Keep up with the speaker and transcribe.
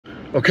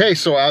Okay,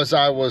 so as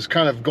I was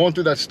kind of going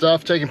through that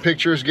stuff, taking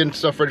pictures, getting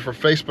stuff ready for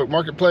Facebook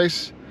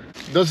Marketplace,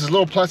 there's this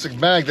little plastic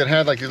bag that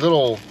had like these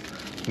little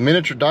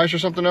miniature dice or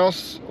something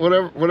else,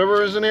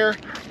 whatever is in here.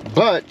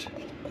 But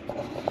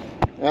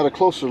at a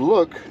closer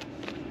look,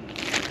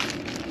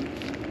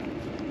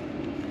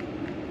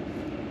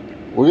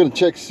 we're gonna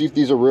check to see if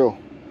these are real.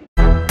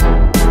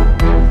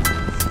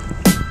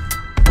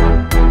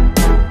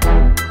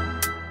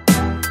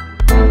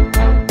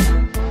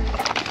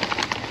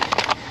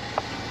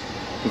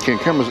 Okay,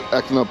 camera's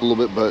acting up a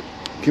little bit, but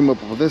came up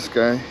with this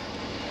guy.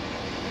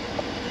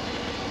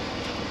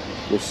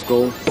 Little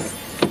skull.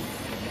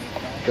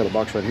 Got a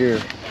box right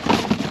here.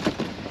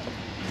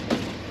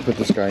 Put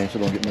this guy in so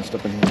don't get messed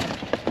up in here.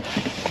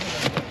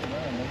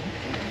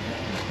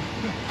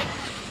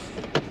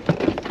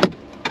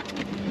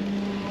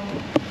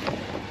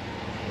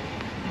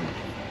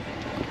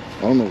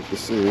 I don't know what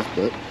this is,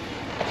 but I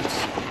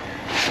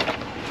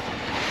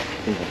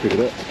think I'll pick it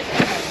up.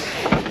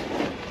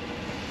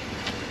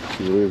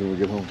 See what it is when we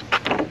get home.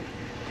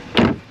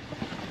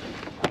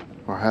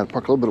 I had to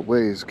park a little bit of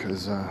ways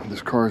because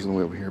this car is in the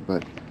way over here,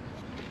 but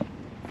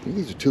I think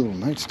these are two little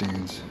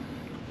nightstands.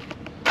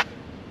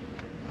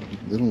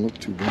 They don't look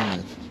too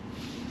bad.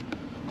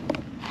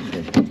 I'm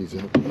gonna put these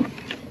up.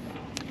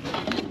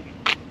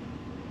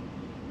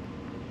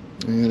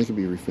 Yeah, they can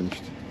be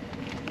refinished.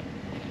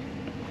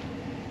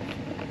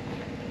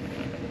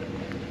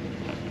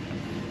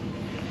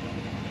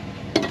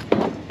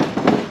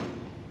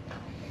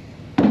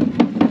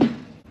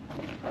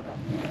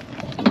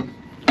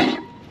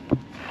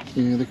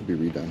 Yeah, they could be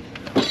redone.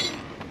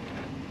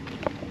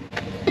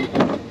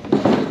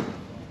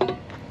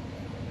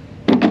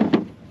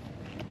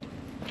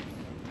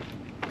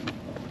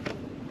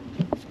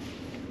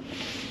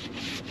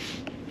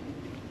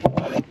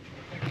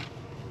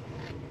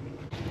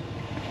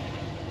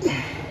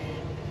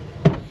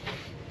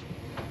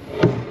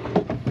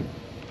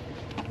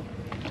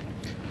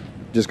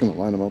 Just gonna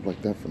line them up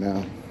like that for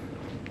now.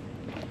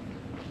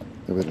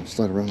 That way they don't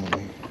slide around on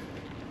me.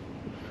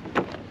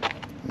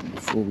 And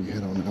before we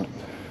head on out.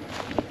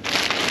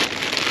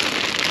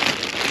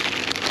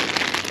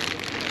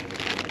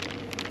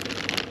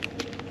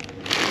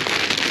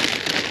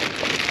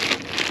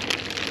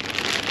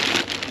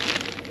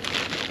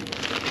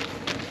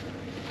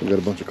 We got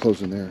a bunch of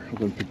clothes in there. I'm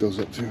gonna pick those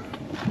up too.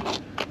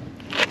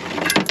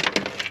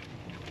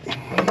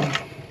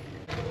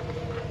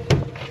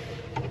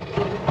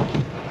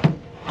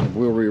 And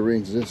we'll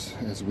rearrange this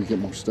as we get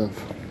more stuff.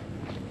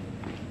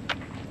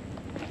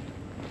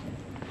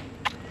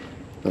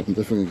 But I'm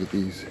definitely gonna get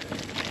these.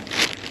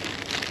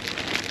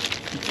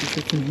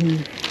 What's in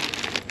here?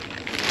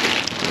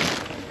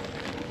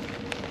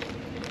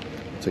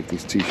 Take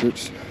these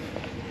t-shirts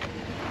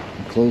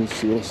and clothes,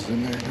 see what else is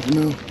in there. Never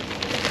know.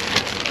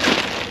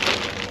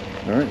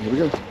 All right, here we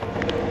go.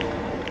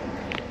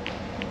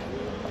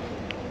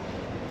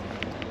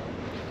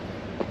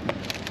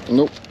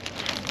 Nope.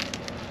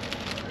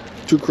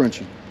 Too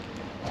crunchy.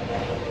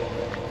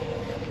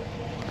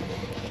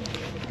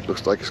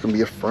 Looks like it's gonna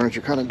be a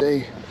furniture kind of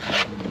day.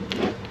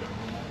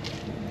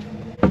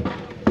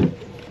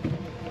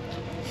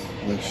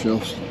 Nice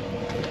shelves.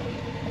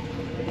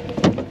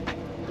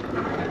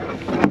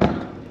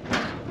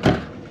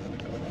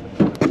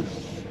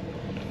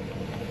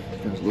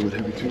 That's a little bit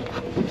heavy too.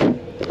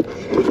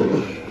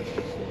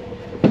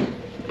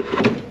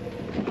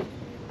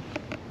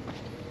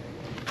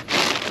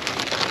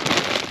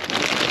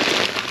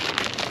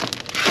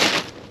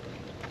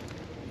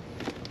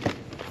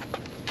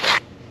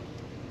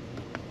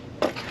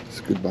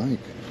 Good bike.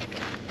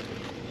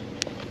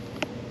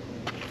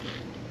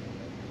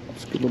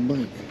 It's a good little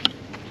bike.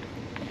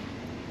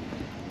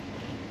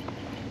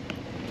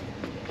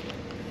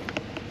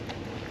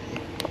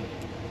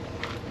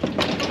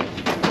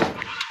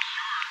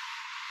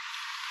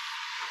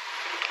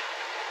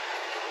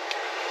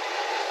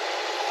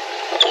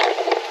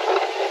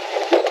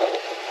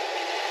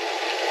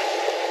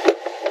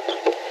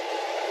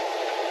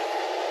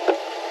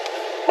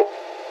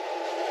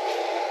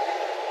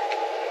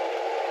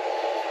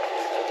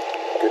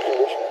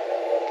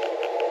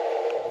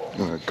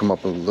 I'm gonna come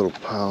up with a little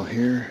pile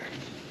here.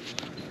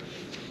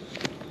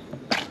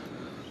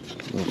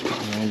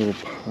 Little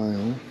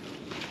pile.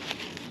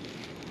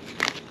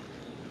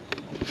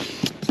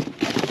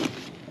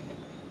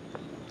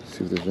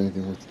 See if there's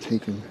anything worth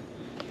taking.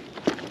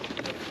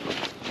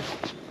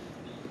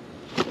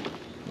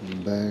 In the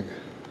bag.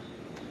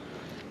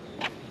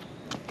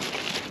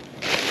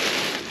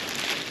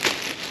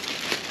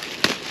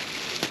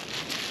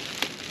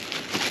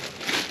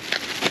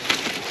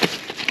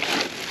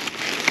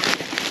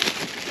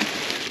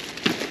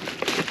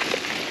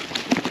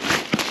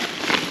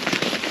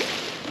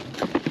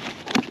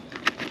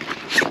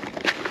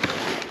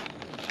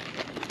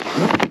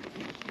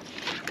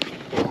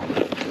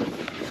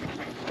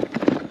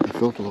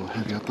 Felt a little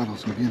heavy. I thought I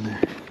was going to be in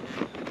there.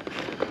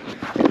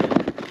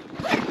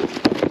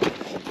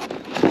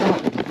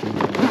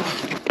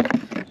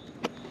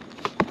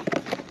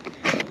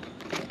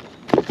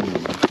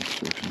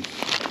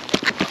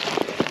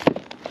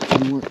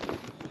 You know what?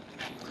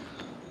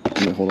 I'm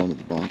gonna hold on to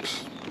the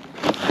box.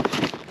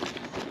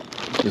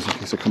 Just in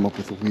case I come up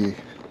with a wee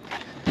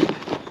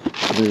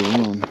later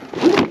on.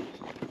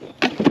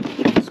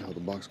 Let's see how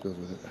the box goes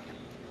with it.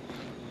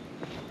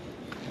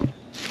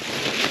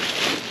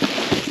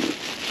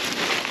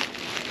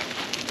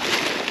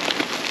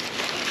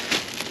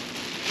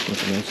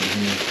 Nothing else in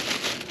here.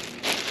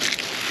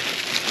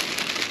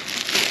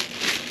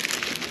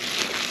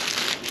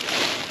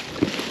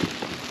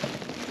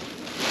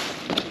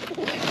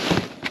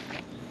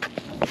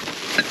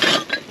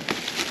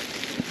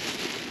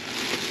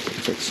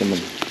 Looks like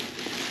someone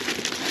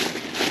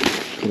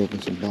put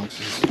open some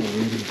boxes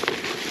already.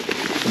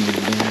 Some of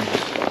the bags.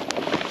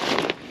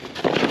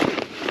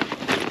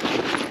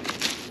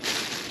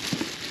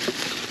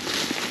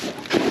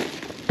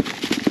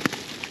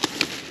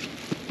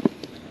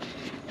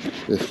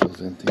 This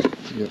feels empty.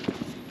 Yep.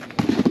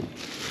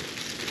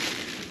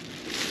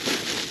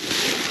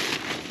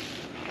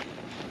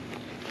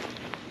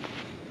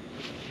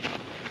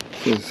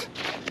 It says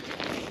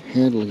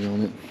Handley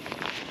on it.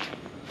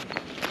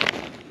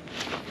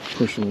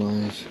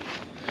 Personalized.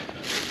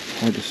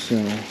 Hard to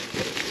sell.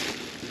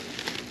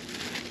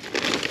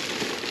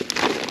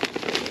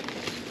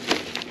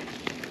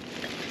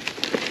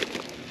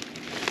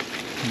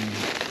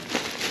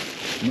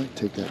 Might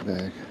take that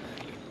bag.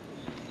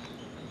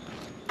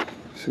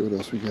 See what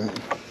else we got.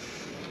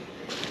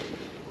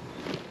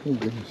 Oh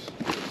goodness.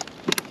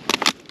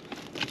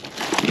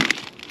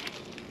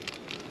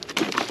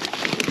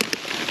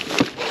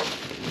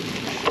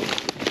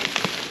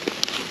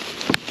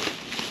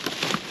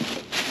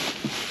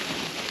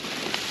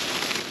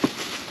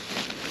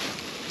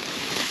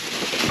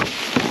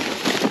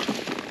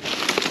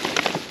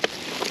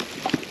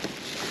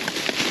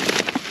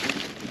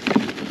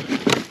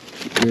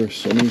 There are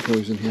so many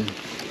toys in here.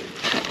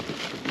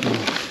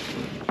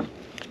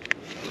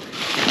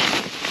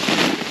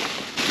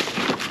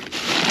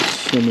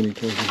 So many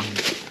toys in here.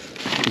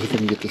 See if I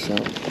can get this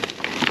out.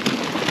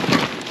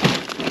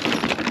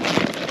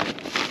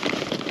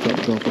 Stop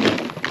dropping it.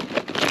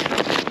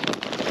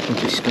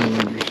 Bunch of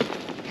Skylanders.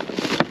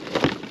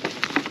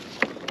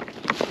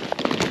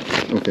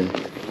 Okay, I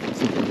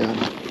think I got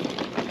it.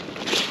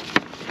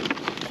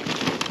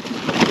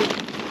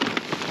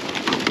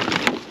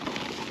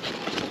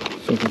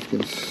 Something's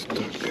getting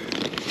stuck.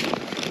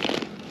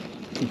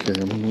 Okay,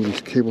 I'm gonna move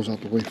these cables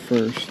out the way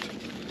first.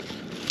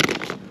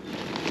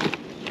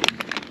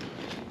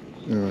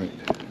 Alright,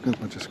 got a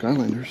bunch of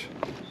Skylanders.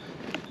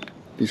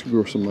 These could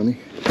grow some money.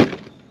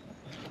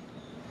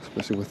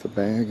 Especially with the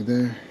bag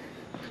there.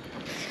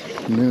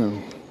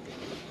 Now,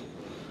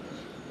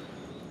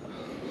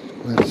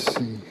 let's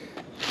see.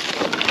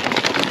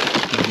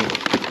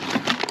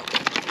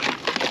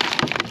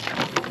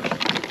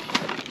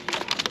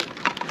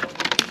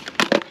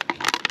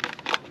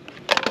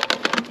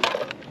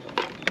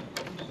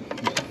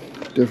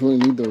 Definitely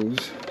need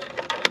those.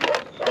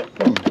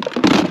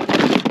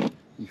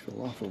 You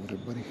fell off over there,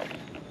 buddy.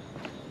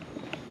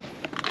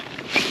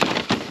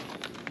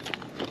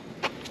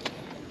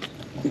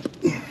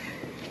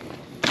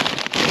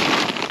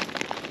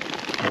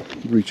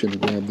 Reach in to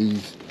grab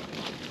these.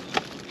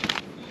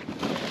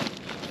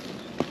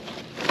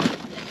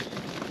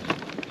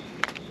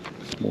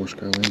 Some more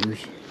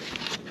Skylanders.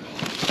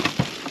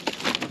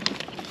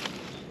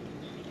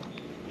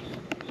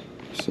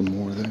 Some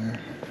more there.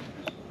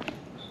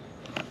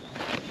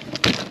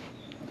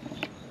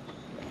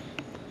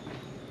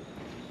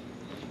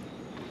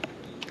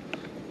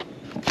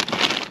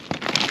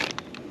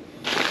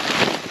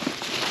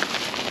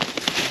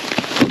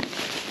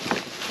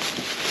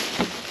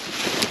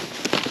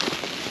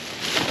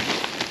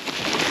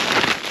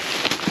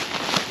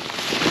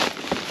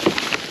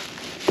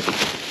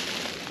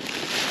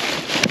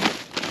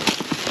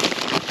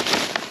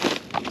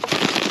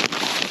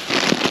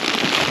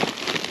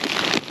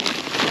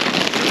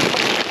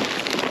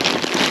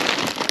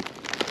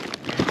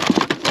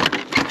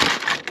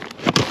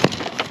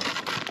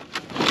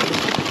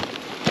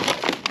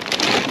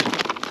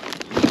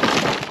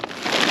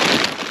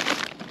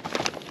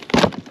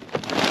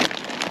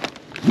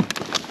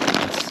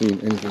 Seen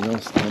anything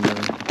else down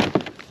there.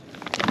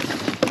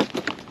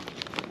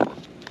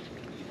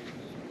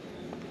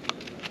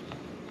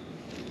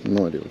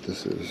 No idea what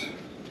this is.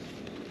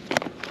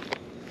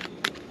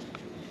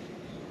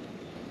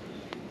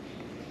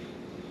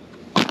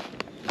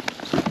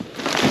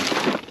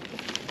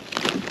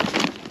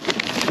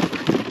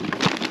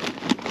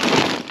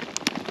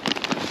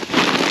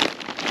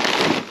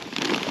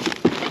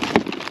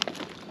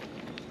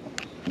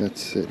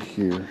 That's it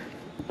here.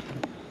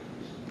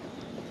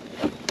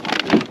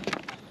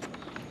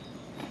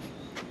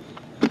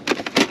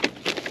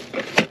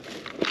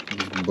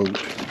 Boat.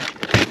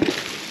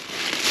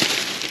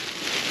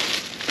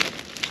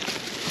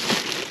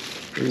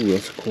 Ooh,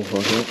 that's a cool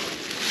hot hat.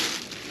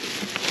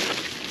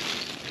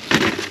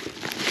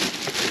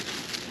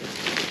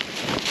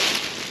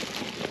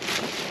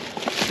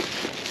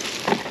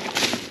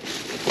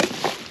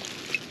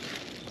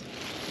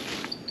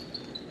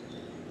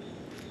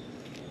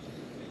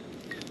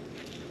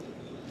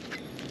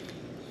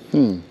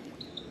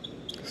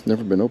 It's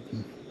never been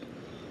opened.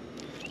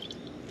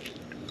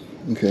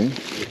 Okay.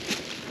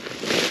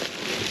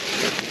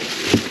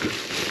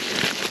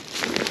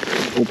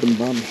 Open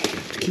bottle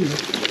tequila.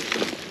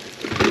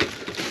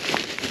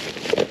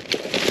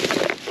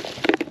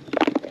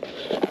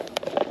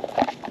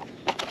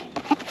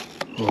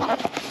 Oh,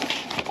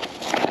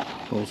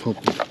 I was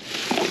hoping.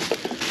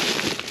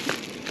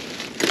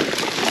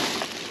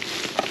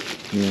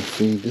 Yeah,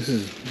 see, this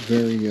is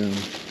very,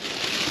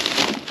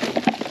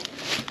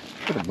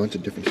 got a bunch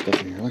of different stuff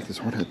in here. I like this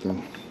hard hat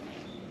though.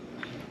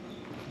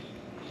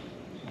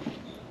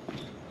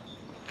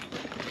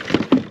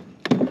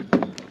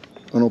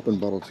 Unopened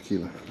bottle of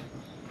tequila.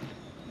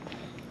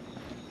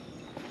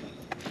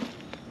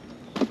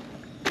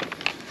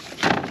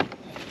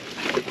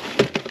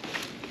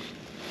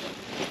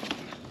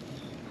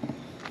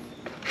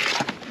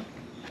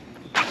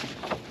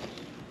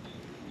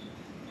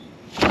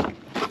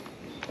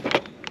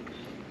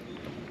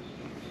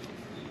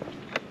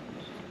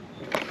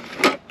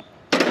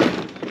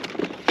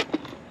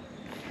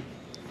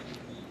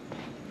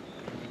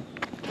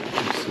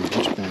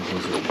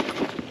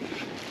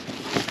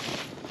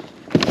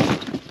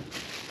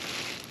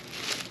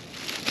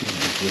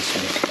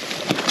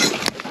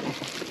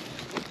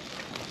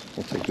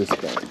 We'll take this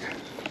bag. I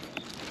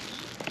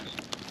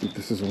think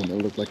this is one that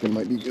looked like it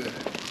might be good.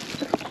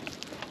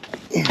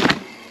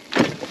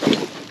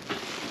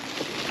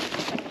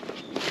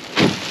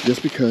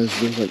 Just because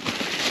there's like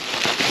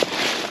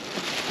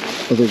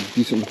other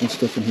decent looking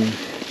stuff in here.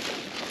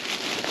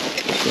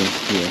 So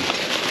yeah,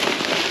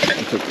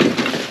 I'll take this.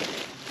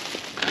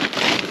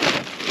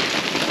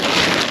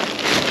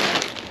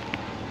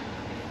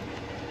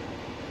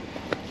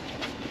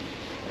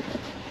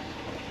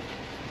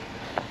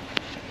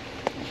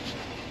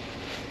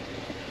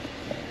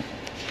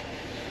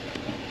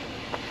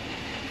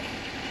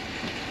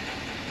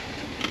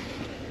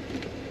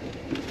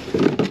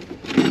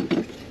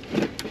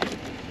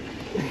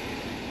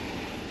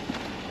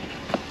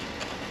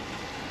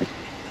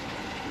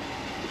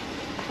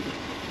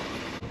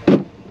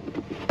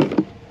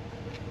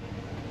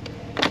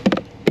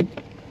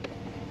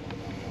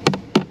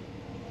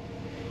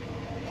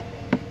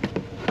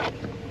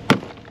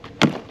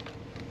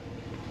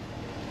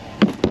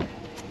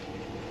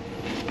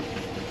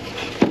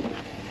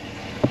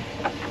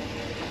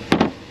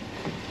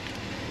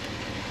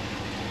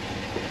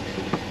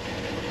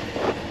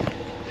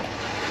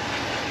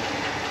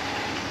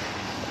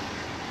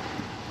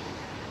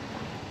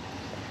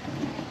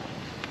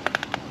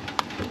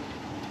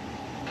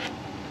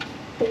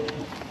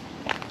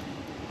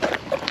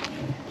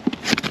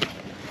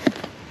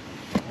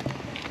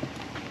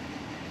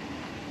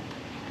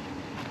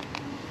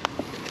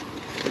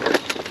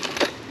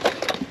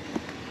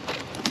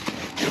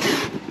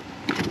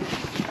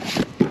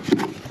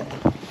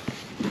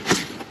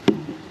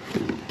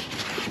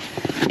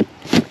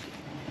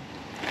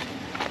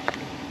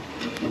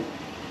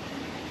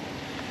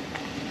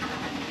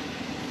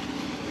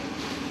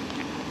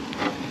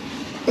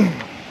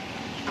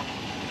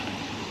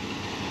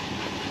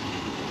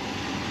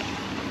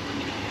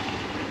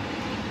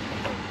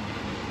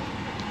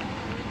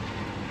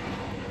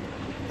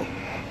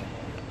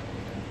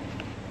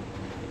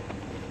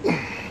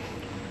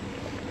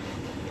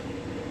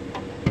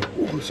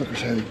 Oh, this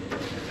sucker's heavy.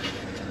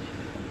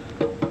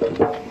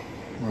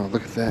 Wow,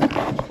 look at that.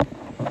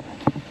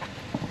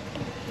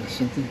 That's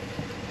something.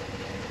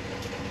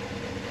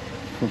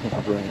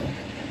 Brand.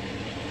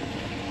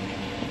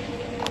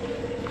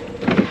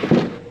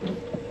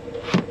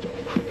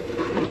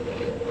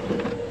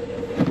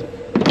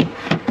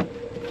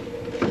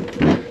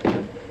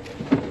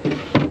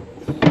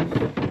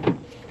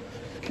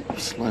 Keep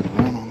sliding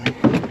around on me.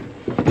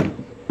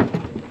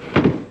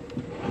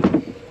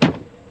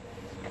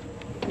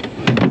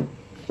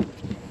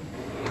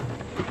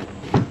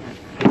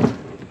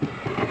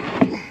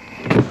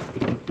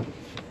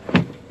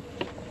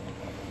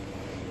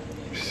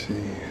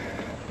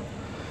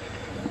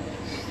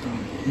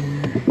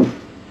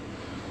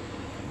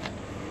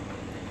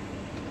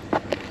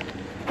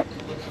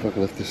 If I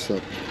can lift this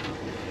up.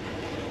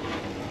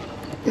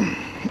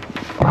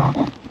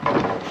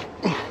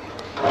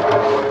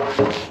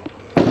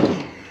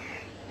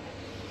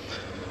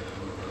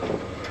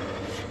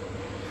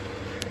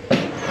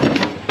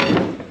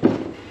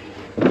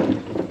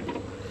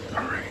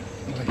 Alright,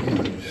 like in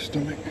your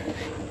stomach.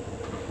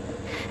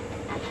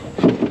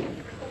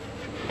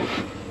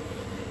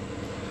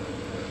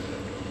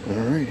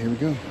 Alright, here we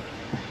go.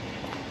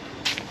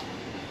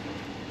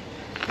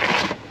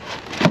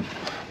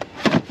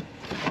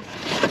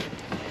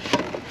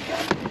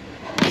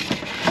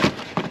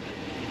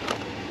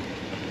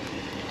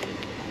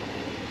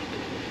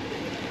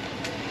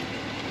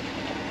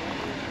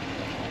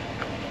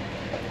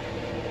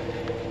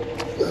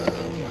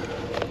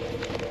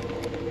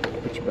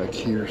 Back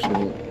here so it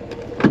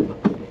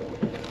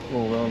won't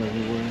roll around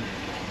everywhere.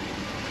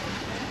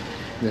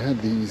 They had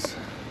these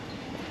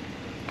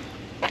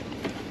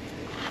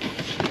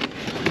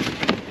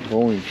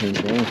bowling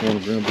pins, but I don't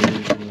want to grab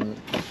these or not.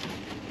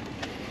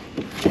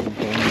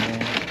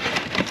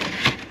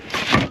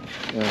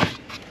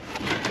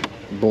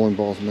 bowling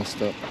ball's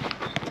messed up.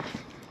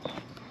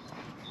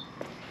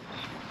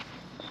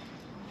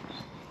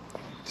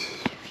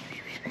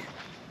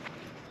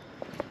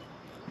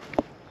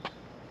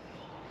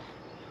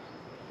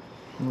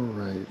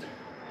 Alright.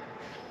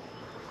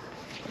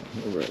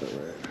 Alright.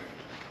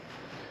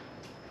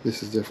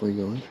 This is definitely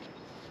going.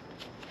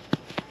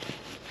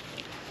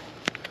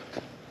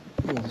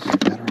 Oh, this is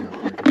battery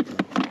operated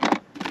though.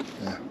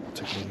 Yeah, we'll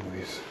take it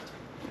anyways.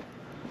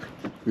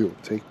 We will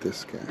take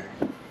this guy.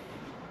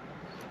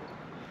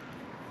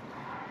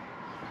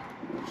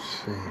 Let's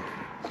see.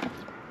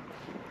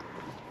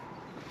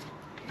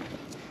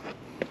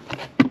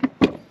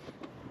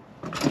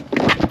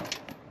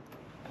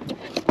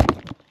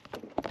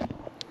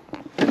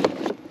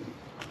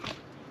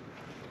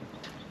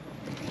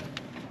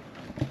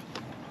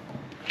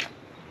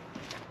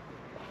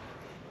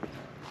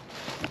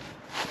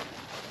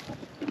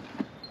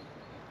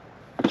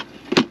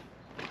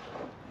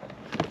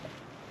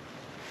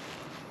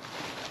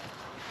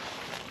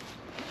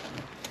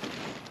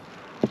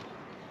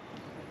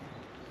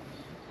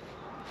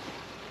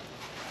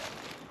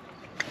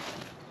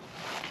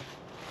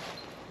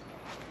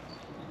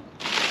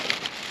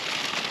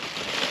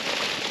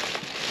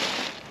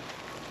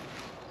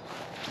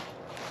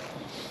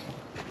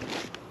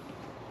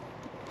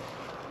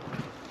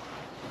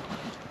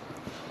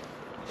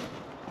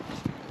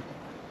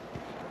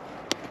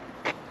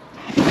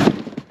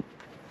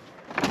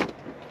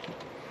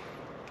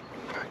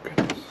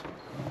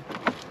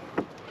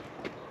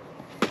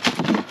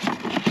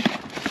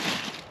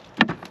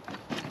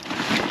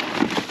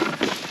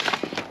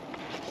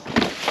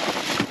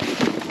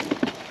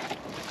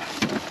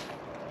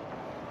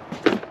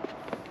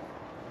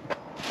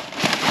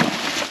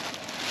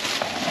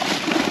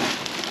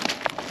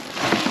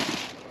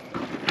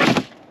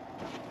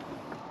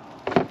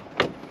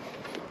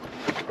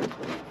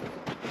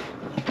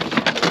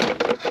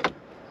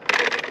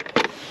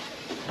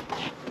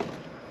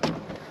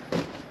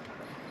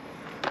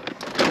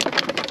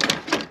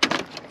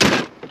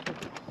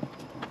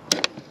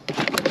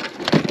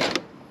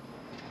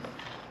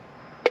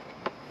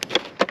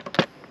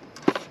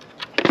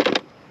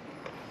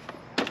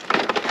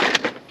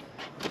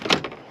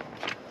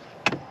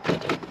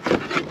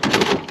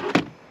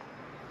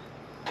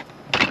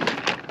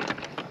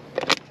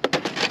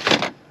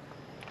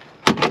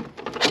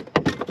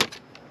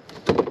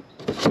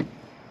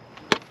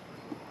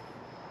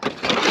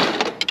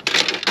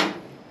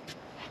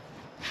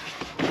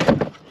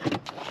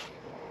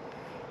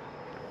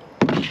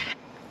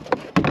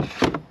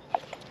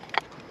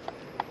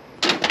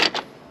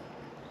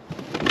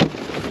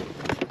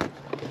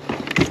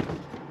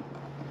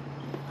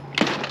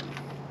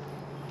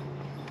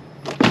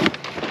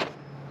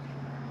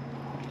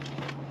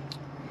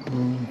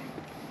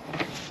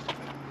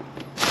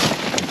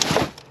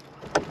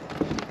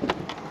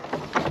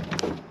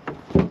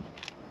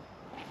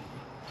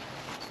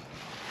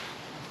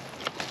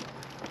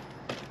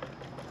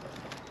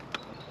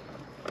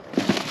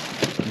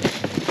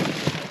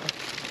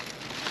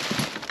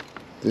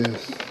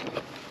 This.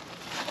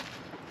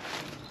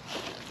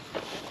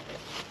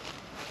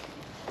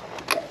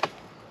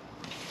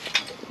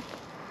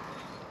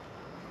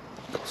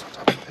 Goes on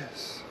top of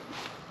this.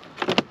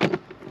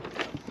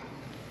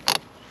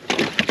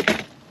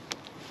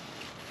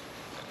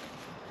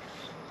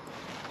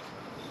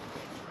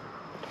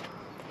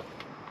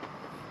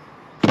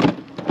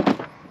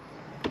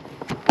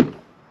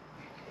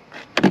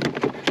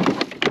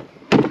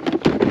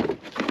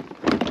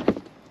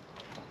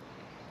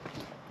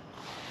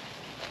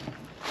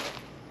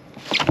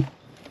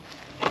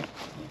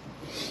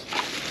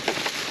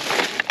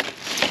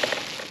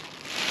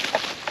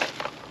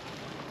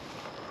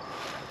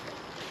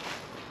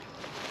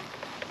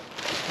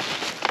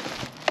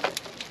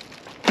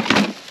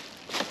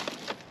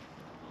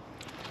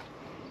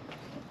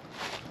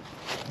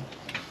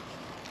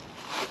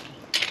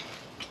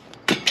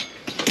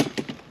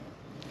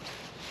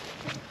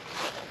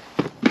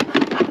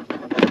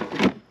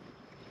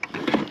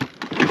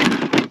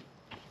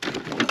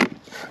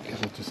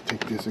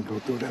 And go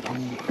through that hole.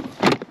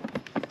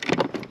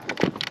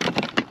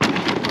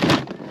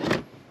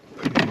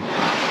 Put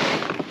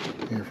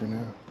it here for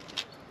now.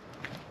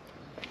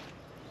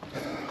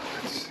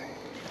 Let's see.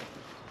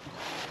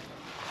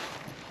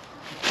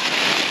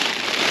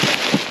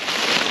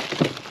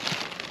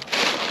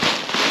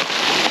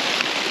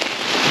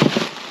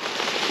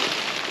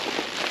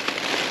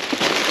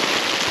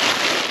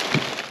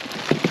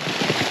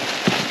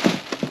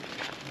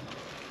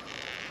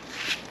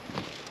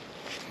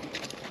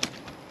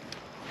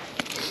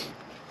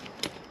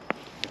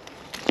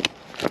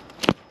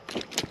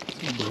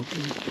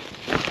 Broken.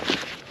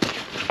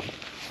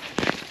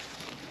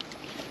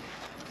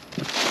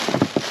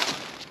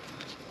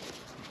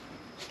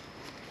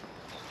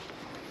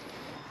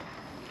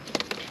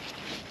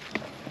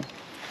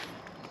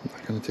 I'm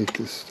not going to take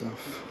this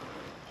stuff.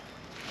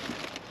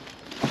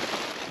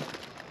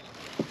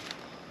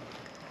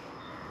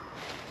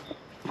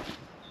 I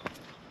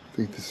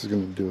think this is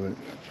going to do it.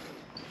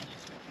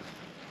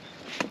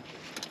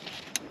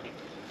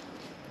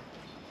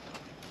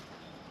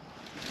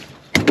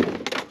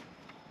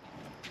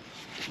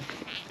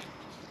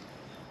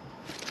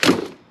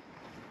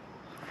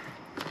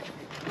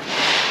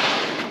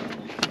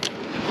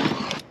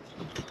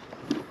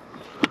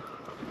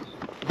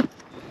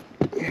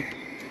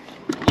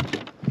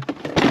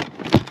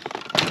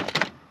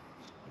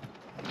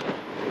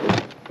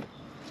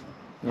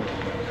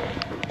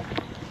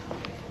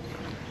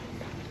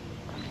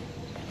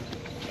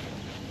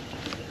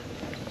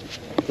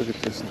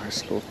 this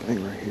nice little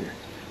thing right here.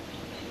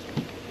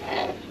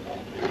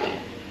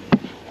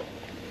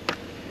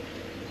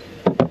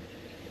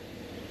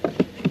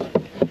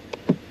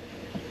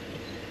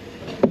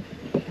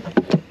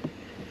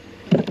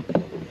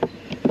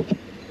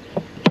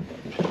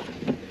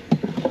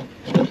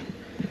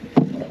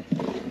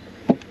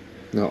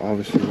 Now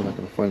obviously we're not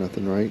going to find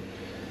nothing, right?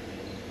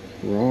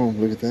 Wrong,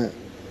 look at that.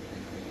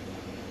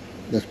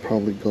 That's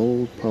probably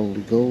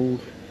gold,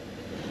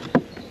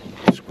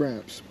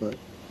 scraps, but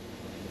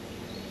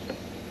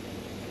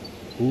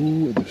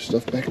ooh, there's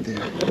stuff back there.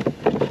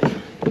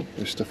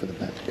 There's stuff in the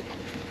back.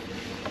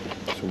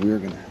 So we're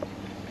gonna,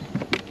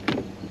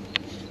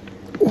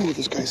 oh,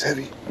 this guy's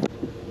heavy.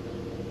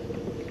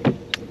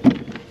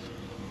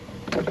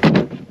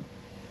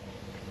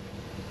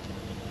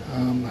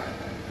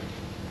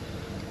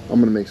 I'm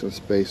gonna make some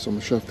space, so I'm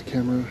gonna shut off the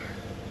camera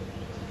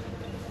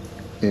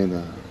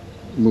and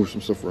move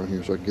some stuff around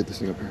here so I can get this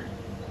thing up here.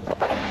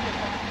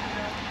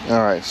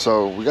 Alright,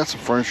 so we got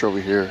some furniture over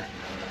here.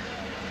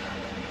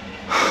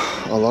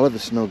 A lot of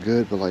it's no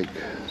good, but like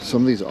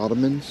some of these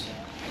ottomans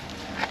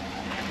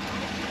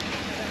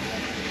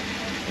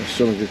are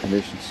still in good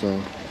condition,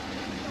 so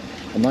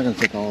I'm not gonna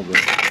take all of it.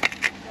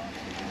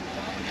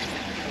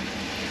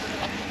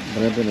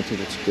 But I'm gonna take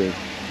what's good.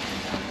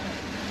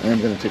 I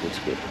am gonna take what's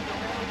good.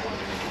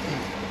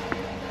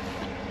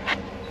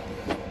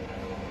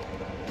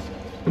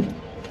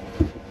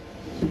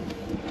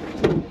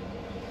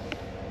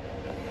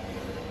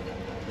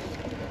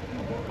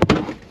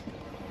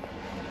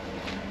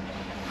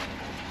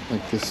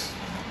 Like this.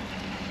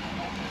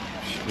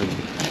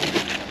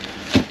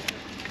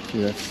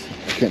 See, that's,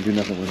 I can't do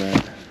nothing with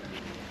that.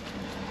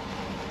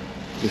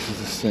 This is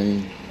the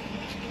same.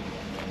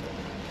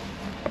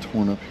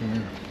 Torn up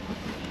here.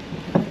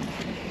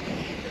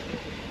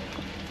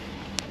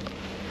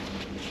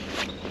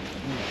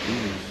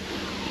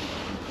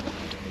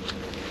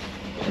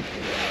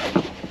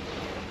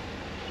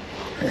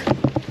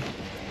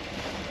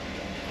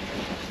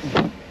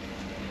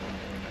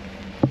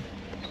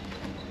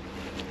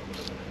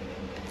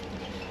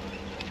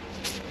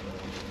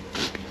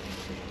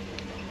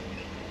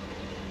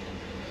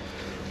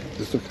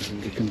 This looks in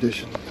good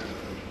condition.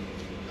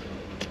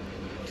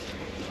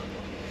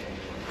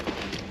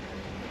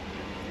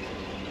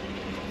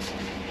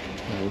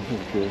 Oh, this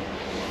is good.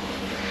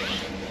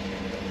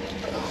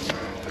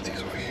 Put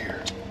these over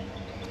here.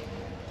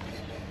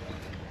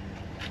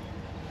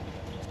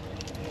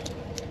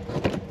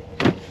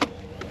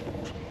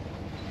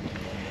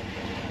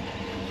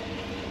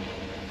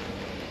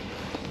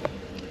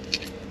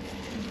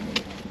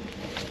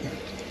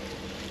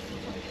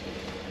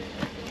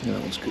 Yeah,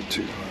 that one's good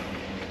too.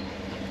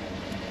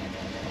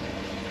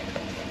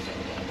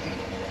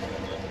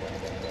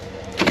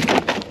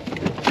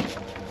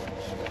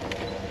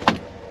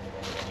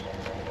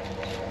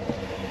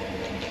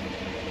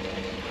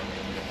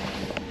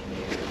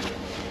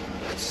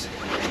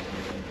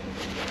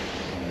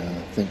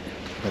 I think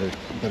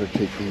better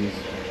take these.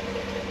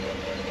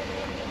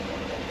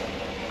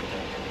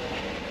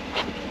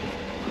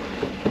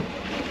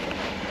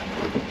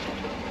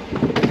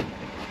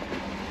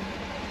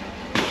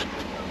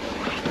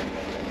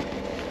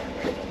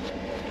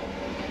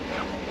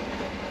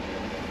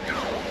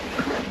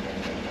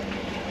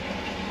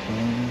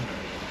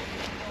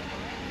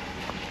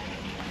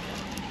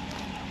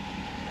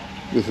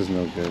 This is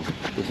no good.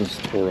 This is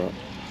tore up.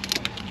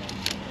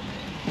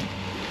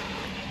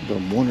 But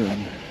I'm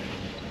wondering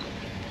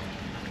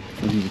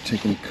if we need to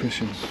take any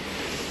cushions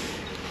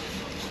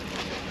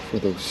for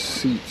those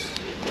seats.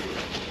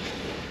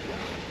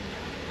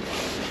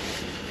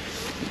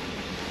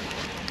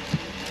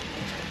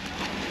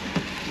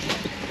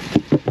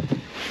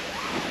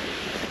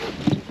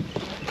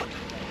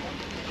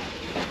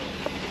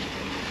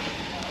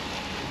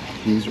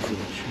 These are for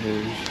the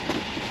chairs.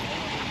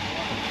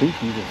 I think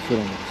these will fit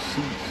on the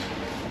seats.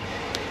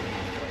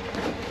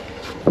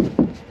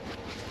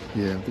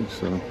 Yeah, I think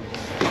so.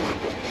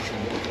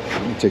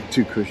 I'm gonna take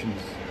 2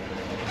 cushions,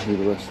 leave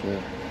the rest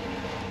there.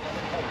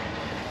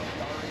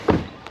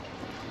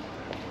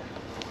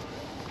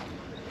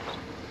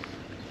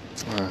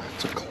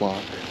 It's a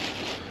clock.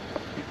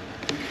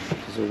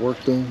 Does it work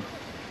though?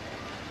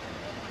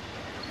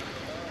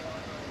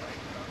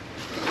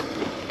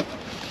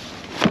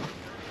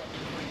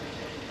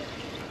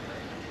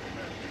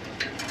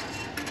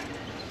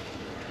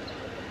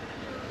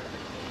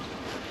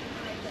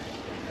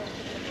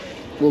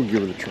 We'll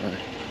give it a try.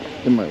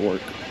 It might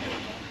work.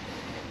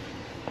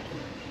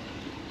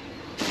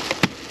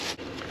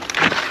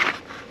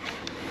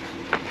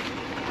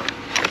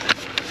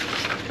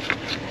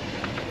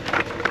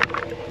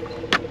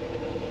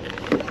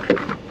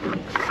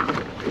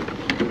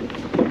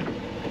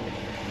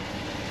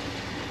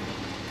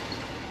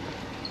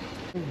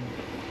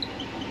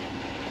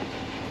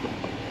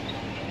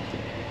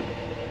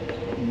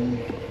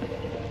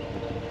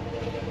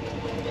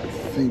 I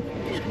think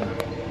we're just gonna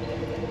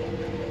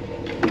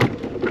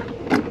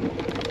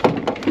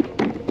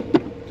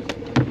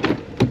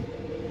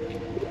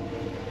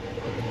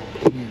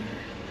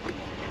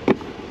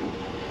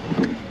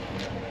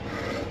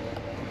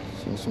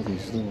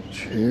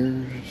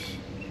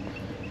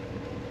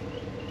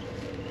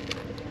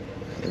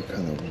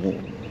I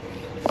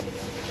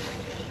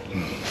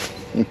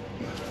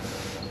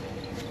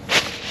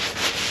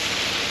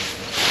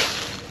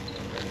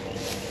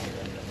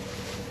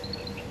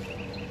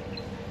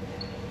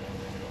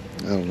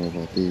don't know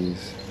about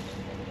these.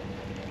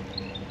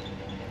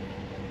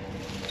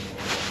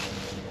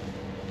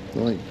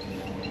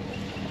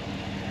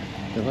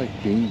 They're like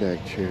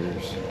beanbag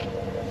chairs.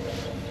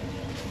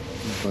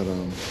 But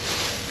I'm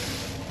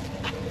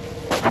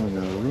running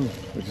out of room,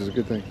 which is a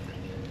good thing.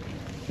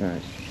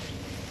 Alright.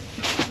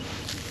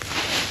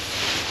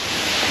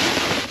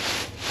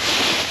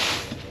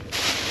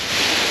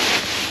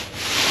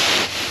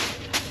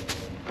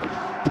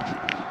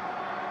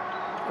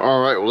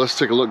 Alright, well, let's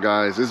take a look,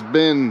 guys. It's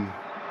been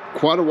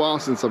quite a while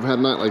since I've had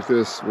a night like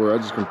this where I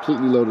just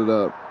completely loaded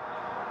up.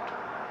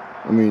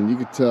 I mean, you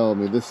could tell,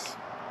 this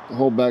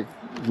whole back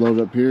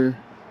loaded up here.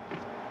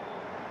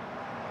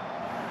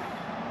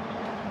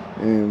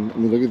 And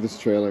look at this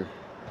trailer,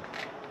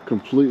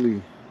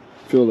 completely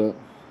filled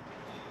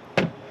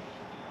up.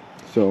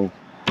 So,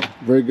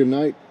 very good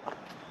night.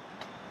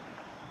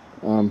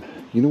 You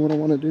know what I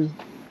want to do?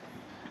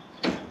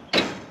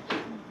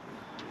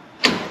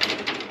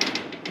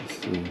 Let's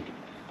see.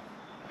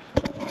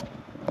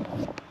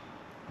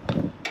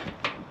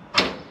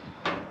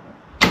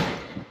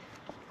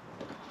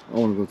 I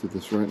want to go through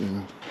this right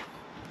now.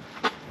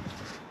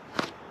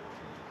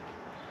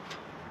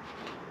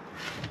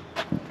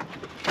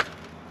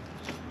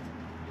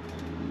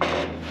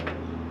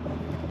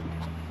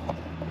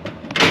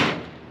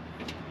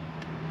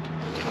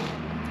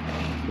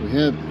 We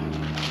had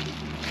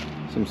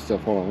some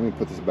stuff. Hold on, let me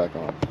put this back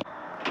on.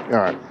 All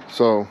right,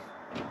 so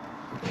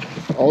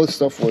all this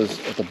stuff was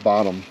at the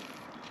bottom,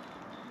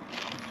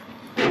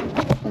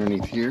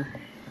 underneath here,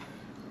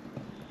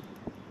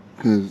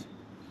 because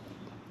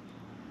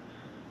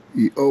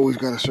you always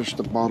got to search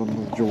the bottom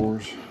of the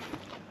drawers.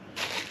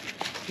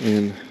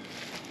 And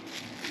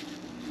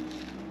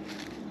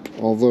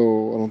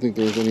although I don't think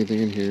there's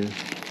anything in here,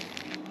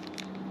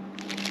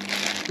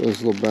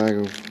 there's a little bag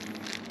of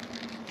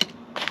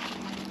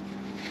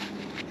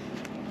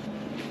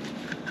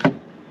I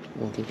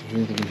don't think there's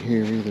anything in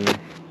here either.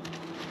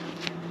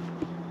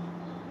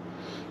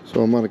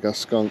 So I might have got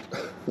skunked.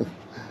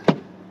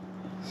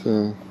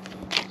 So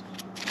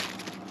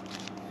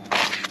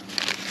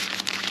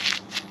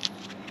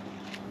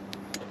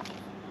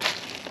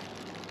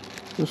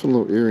there's some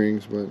little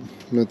earrings, but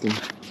nothing.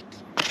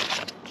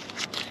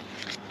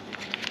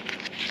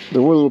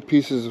 There were little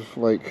pieces of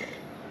like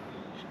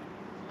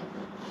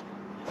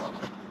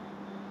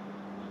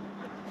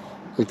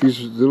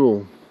these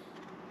little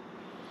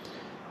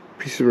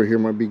pieces right here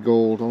might be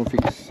gold. I don't know if you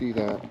can see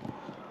that.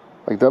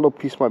 Like that little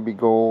piece might be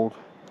gold.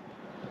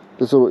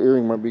 This little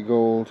earring might be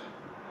gold.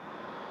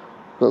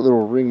 That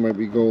little ring might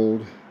be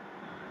gold.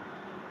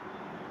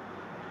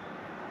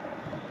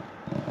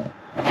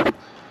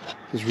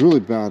 That's really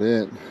about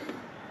it.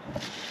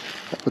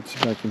 I'll put this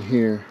back in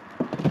here.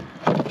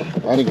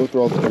 I didn't go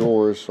through all the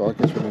drawers, so I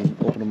guess we're gonna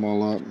open them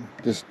all up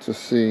just to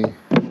see.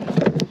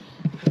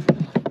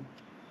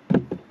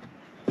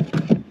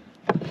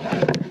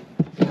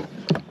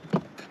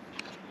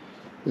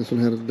 This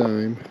one had a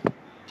dime.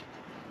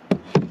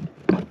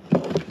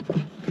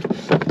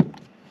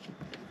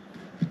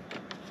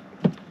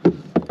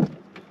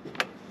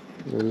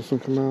 Does this one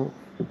come out?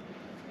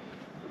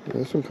 Yeah,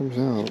 this one comes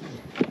out.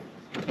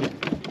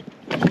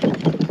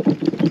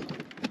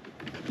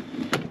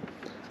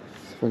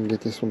 See if I can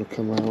get this one to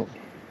come out.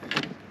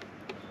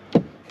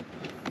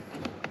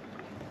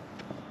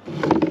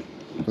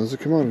 Does it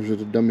come out or is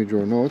it a dummy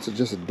drawer? No, it's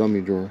just a dummy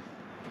drawer.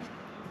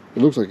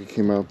 It looks like it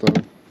came out though.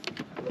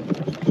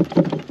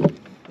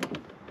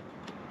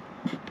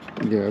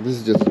 Yeah, this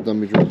is just a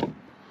dummy drawer.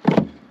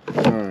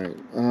 Alright,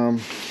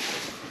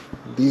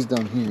 these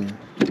down here.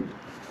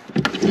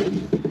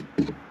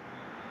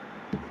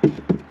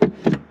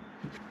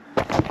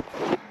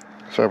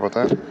 Sorry about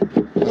that.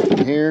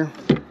 Nothing here.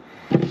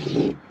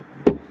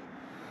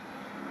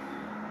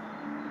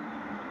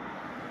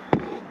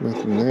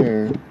 Nothing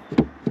there.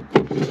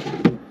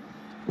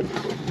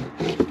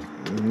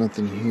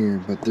 Nothing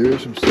here, but there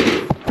is some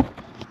stuff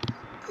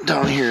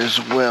down here as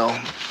well.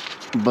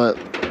 But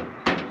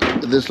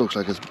this looks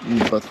like it's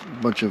a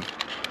bunch of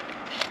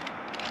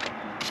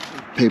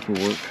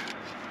paperwork.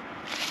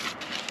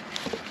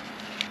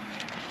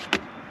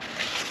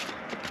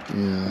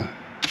 Yeah.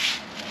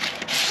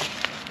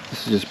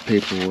 This is just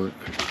paperwork.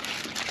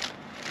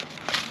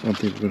 I don't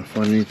think we're going to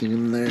find anything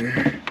in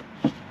there.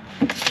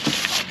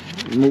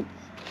 Nope.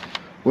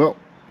 Well,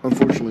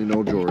 unfortunately,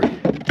 no jewelry.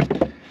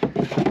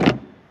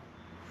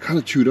 Kind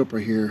of chewed up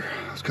right here.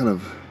 I was kind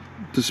of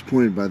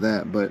disappointed by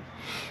that, but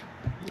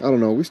I don't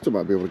know. We still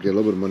might be able to get a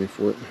little bit of money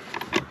for it,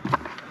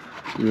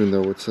 even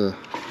though it's a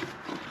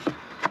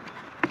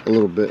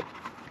little bit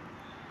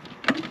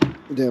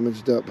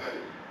damaged up.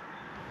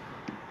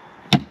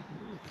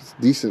 It's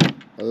decent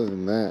other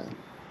than that.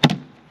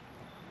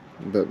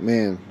 But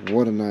man,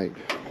 what a night.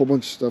 Whole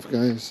bunch of stuff,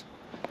 guys.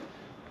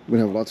 We're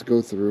gonna have a lot to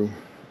go through.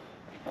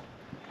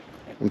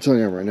 I'm telling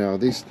you right now,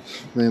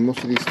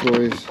 most of these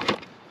toys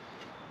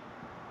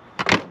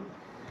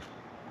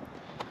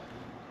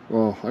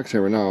well, I can say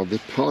right now,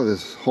 probably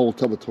this whole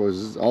tub of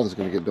toys, all this is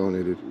going to get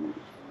donated.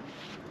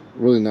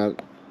 Really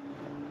not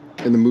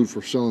in the mood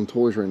for selling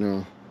toys right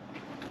now.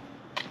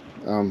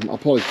 I'll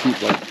probably keep,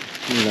 like,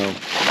 you know,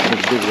 a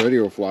big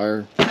radio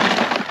flyer.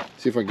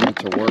 See if I can get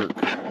it to work.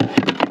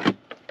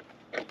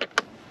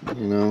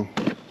 You know.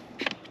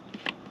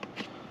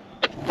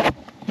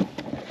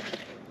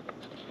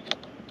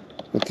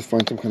 Have to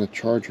find some kind of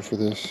charger for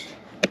this.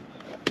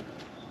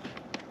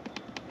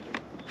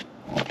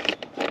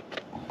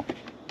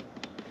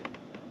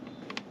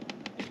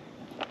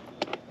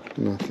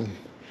 Nothing.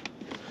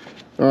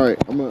 Alright,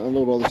 I'm gonna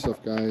unload all this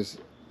stuff, guys.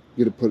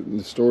 Get it put in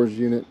the storage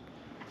unit.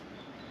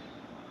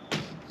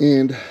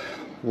 And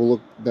we'll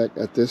look back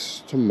at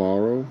this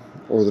tomorrow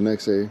or the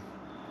next day.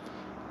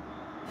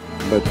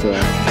 But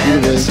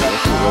either way,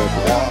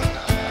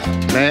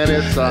 man,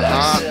 it's a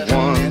hot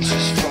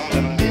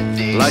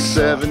one. Like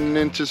 7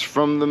 inches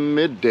from the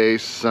midday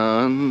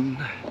sun.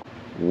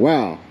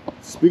 Wow.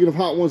 Speaking of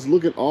hot ones,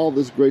 look at all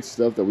this great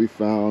stuff that we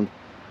found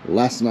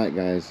last night,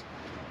 guys.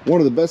 One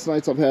of the best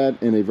nights I've had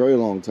in a very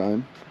long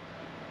time,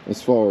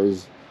 as far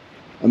as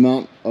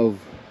amount of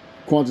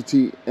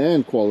quantity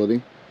and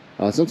quality.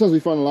 Sometimes we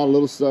find a lot of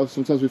little stuff,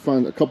 sometimes we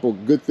find a couple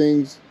good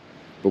things,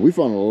 but we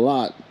found a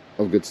lot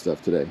of good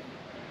stuff today,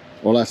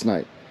 or last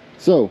night.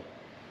 So,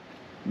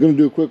 I'm gonna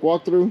do a quick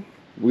walkthrough.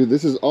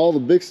 This is all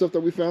the big stuff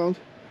that we found.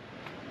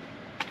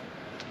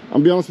 I'll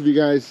be honest with you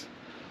guys,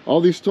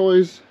 all these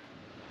toys,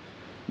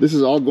 this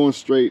is all going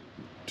straight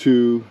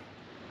to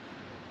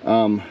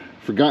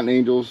Forgotten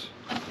Angels,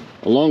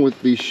 along with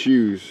these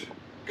shoes,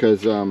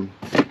 because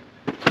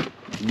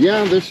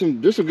yeah, there's some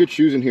good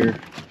shoes in here.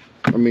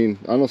 I mean,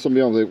 I know some of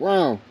y'all are like,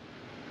 wow,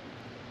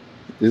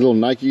 these little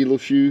Nike little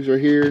shoes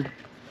right here.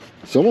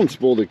 Someone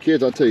spoiled their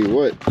kids, I'll tell you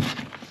what.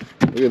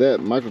 Look at that,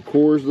 Michael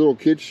Kors little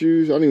kid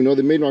shoes. I don't even know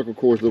they made Michael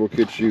Kors little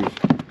kid shoes.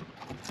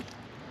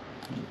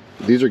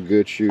 These are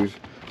good shoes.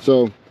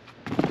 So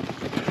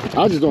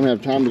I just don't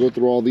have time to go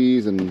through all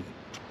these and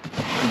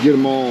get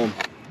them all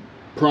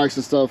priced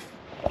and stuff.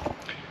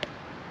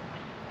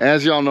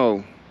 As y'all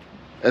know,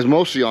 as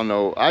most of y'all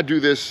know, I do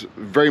this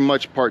very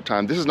much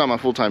part-time. This is not my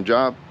full-time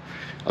job.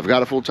 I've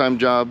got a full-time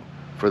job,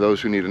 for those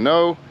who need to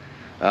know.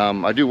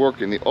 I do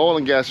work in the oil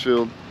and gas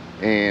field,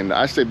 and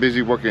I stay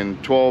busy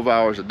working 12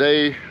 hours a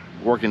day,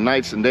 working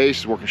nights and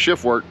days, working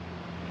shift work.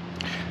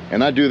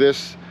 And I do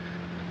this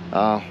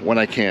when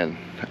I can.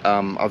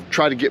 I've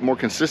tried to get more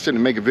consistent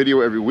and make a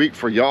video every week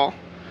for y'all.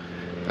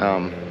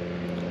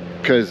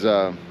 Because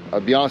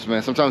I'll be honest,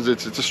 man, sometimes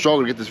it's a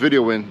struggle to get this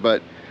video in,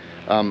 but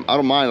I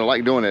don't mind, I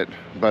like doing it.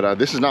 But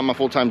this is not my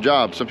full-time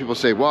job. Some people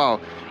say, wow,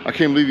 I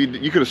can't believe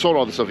you could have sold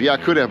all this stuff. Yeah, I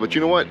could have, but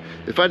you know what?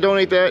 If I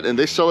donate that and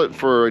they sell it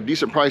for a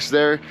decent price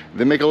there,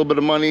 they make a little bit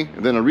of money,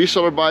 and then a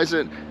reseller buys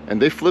it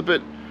and they flip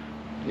it,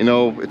 you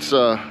know, it's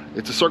a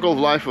circle of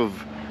life of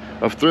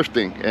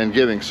thrifting and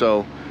giving.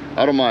 So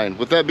I don't mind.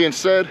 With that being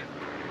said,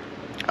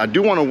 I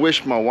do want to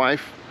wish my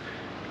wife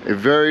a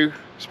very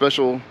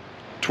special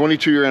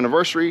 22-year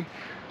anniversary.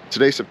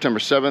 Today's September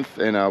 7th,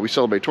 and we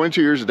celebrate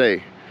 22 years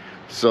today.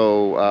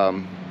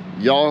 So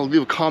y'all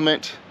leave a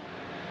comment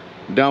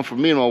down for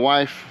me and my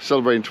wife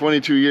celebrating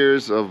 22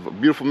 years of a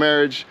beautiful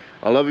marriage.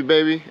 I love you,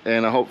 baby,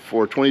 and I hope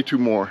for 22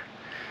 more.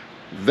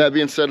 That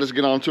being said, let's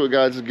get on to it,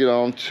 guys. Let's get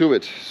on to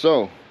it.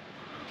 So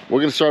we're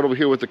gonna start over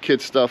here with the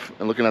kids stuff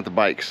and looking at the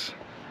bikes.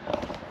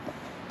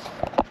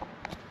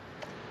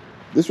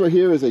 This right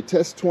here is a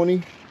Test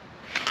 20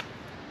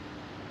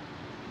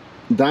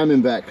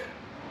 Diamondback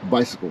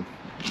bicycle.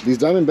 These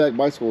Diamondback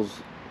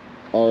bicycles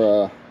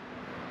are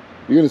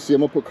you're gonna see, I'm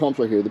gonna put comps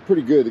right here. They're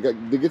pretty good.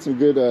 They get some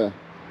good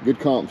good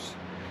comps.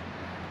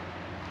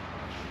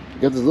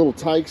 Got this little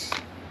Tx.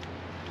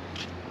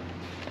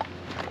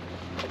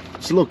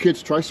 It's a little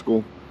kid's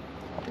tricycle,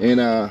 and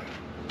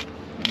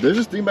there's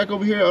this thing back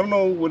over here. I don't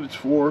know what it's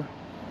for.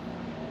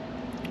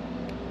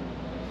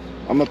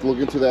 I'm gonna have to look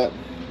into that.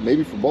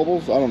 Maybe for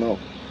bubbles. I don't know.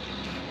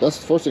 That's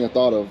the first thing I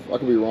thought of. I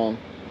could be wrong.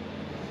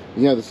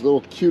 You have this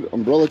little cute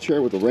umbrella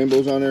chair with the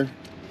rainbows on there.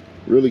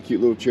 Really cute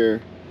little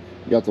chair.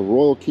 You got the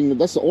Royal Kingdom.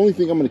 That's the only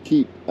thing I'm going to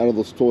keep out of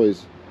those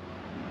toys,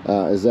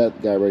 is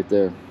that guy right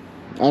there.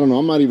 I don't know.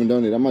 I'm not even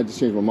done it. I might just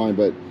change my mind,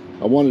 but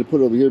I wanted to put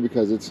it over here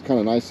because it's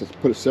kind of nice to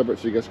put it separate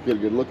so you guys can get a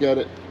good look at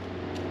it.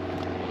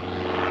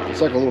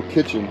 It's like a little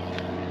kitchen.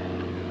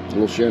 A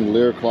little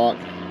chandelier, clock,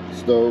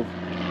 stove,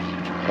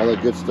 all that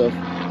good stuff.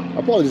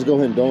 I'll probably just go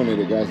ahead and donate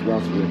it, guys, to be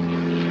honest with you.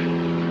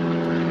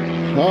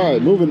 All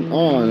right, moving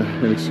on.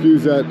 And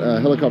excuse that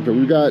helicopter.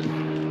 We've got,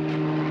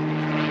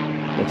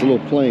 that's a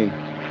little plane.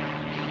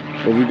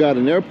 But we've got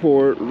an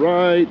airport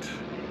right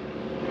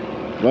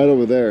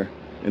over there.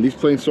 And these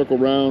planes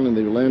circle around and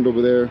they land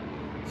over there.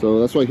 So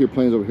that's why I hear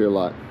planes over here a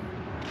lot.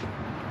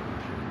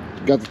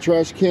 Got the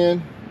trash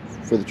can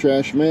for the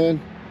trash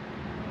man.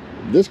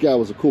 This guy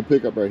was a cool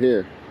pickup right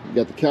here. You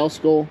got the cow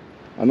skull.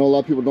 I know a lot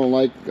of people don't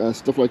like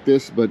stuff like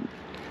this, but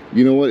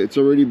you know what? It's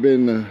already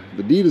been,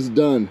 the deed is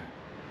done.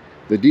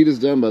 The deed is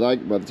done by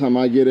the time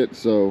I get it.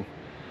 So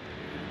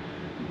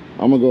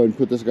I'm gonna go ahead and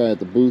put this guy at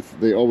the booth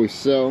they always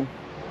sell.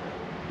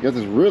 You got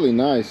this really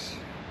nice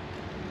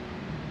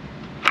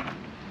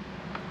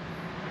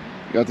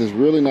Got this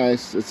really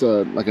nice, it's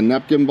a like a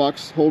napkin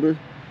box holder.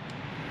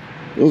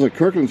 Those are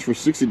Kirkland's for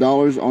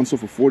 $60, on sale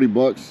for 40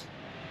 bucks.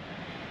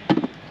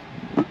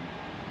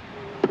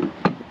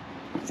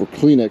 For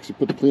Kleenex, you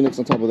put the Kleenex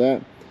on top of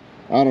that.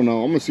 I don't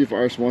know, I'm gonna see if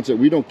Iris wants it.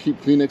 We don't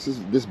keep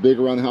Kleenexes this big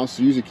around the house.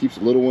 She usually keeps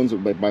the little ones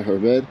by her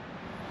bed,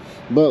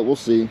 but we'll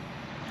see.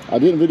 I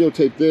didn't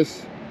videotape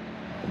this.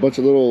 A bunch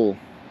of little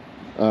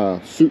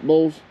soup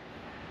bowls.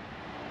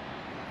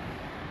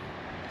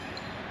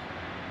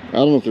 I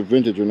don't know if they're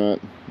vintage or not.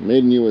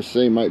 Made in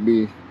USA might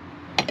be.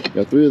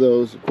 Got 3 of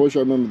those. Of course, I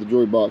remember the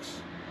jewelry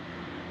box.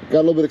 Got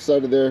a little bit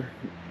excited there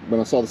when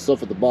I saw the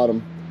stuff at the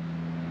bottom.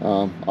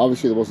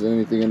 Obviously, there wasn't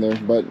anything in there,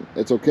 but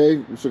it's okay.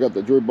 We still got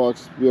the jewelry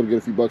box. We'll be able to get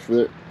a few bucks for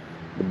it.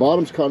 The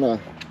bottom's kind of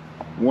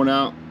worn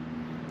out.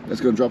 That's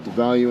going to drop the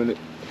value in it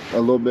a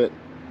little bit,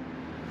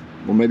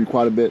 or maybe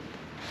quite a bit.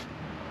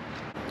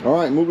 All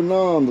right, moving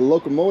on. The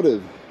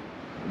locomotive.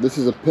 This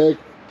is a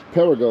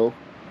Perigo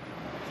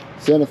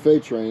Santa Fe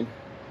train.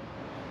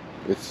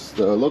 It's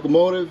the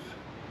locomotive,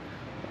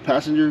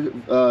 passenger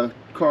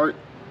cart,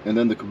 and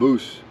then the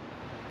caboose.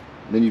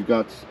 And then you've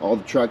got all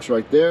the tracks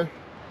right there.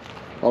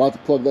 I'll have to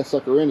plug that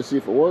sucker in to see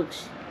if it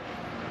works.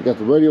 You got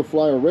the Radio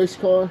Flyer race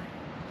car.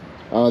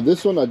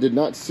 This one I did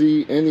not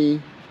see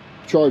any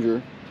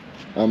charger.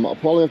 I'll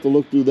probably have to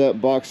look through that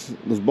box,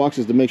 those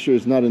boxes, to make sure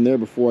it's not in there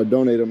before I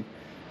donate them,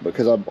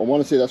 because I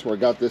want to say that's where I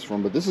got this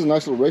from. But this is a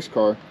nice little race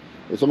car.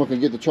 If someone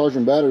can get the charger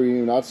and battery,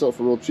 and I'd sell it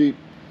for real cheap.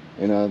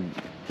 And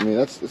I mean,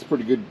 that's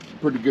pretty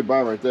good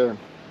buy right there.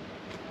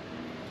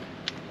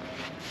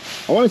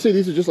 I want to say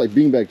these are just like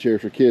beanbag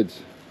chairs for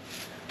kids.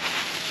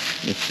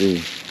 Let's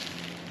see.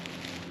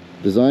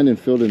 Designed and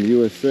filled in the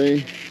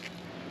USA.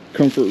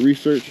 Comfort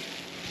Research.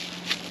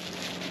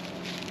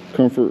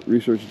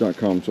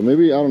 ComfortResearch.com. So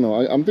maybe, I don't know.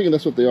 I'm thinking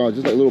that's what they are.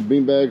 Just like little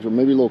beanbags, or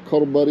maybe little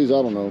cuddle buddies.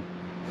 I don't know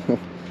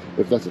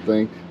if that's a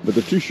thing. But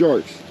the 2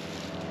 sharks,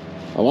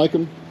 I like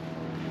them.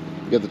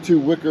 You got the 2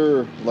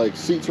 wicker like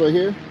seats right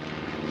here.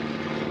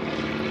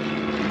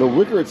 The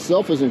wicker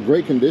itself is in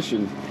great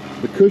condition.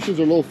 The cushions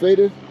are a little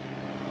faded.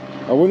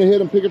 I went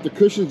ahead and picked up the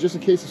cushions just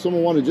in case if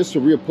someone wanted just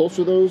to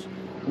reupholster those,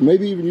 or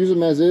maybe even use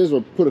them as is,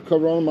 or put a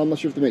cover on them. I'm not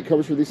sure if they make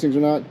covers for these things or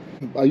not.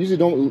 I usually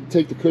don't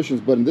take the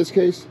cushions, but in this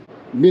case,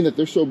 being that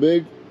they're so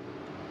big,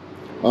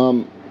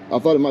 I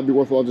thought it might be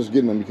worthwhile just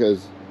getting them,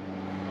 because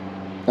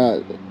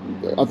I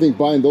think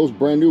buying those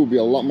brand new would be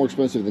a lot more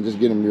expensive than just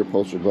getting them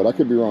reupholstered, but I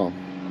could be wrong.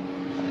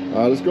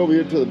 Let's go over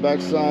here to the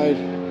back side.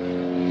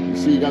 You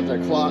see you got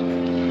that clock.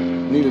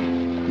 Need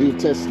to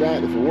test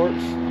that if it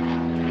works.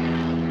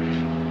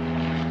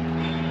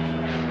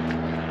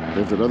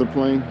 There's that other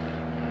plane.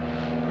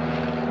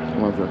 I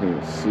don't know if I can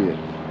even see it.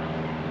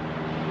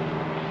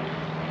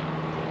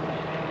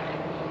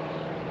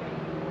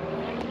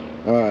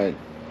 All right.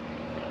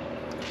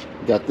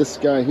 Got this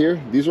guy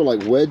here. These are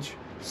like wedge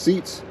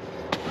seats.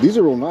 These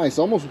are real nice.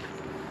 Almost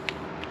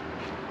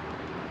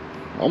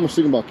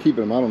thinking about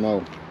keeping them. I don't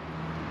know.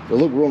 They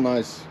look real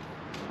nice.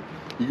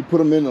 You can put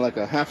them in like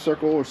a half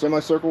circle or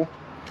semicircle,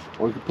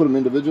 or you can put them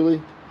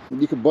individually.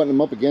 You can button them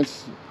up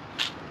against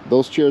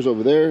those chairs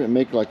over there and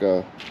make like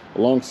a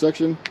long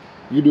section.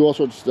 You can do all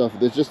sorts of stuff.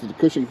 It's just that the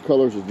cushion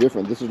colors is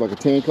different. This is like a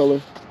tan color.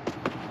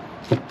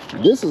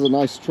 This is a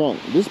nice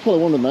trunk. This is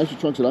probably one of the nicer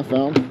trunks that I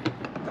found.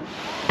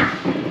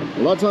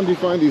 A lot of times you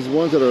find these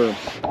ones that are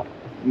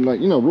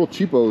like, you know, real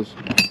cheapos,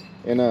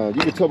 and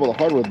you can tell by the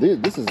hardware.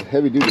 This is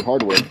heavy duty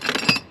hardware.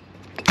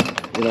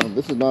 You know,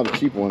 this is not a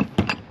cheap one.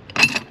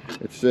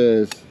 It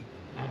says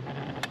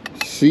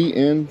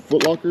CN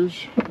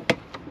Footlockers.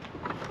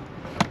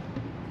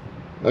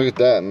 Look at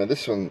that, man.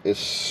 This one is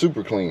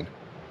super clean.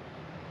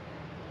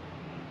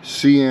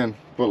 CN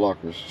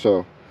Footlockers.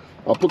 So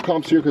I'll put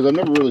comps here because I've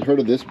never really heard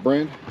of this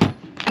brand,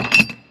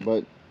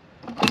 but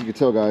as you can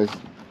tell, guys,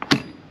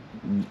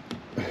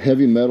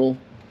 heavy metal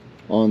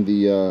on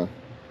the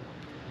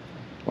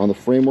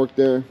framework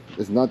there.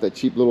 It's not that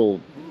cheap little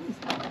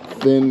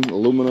thin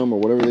aluminum or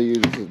whatever they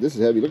use. This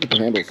is heavy. Look at the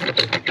handles.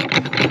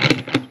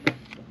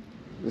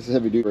 This is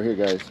heavy duty right here,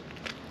 guys.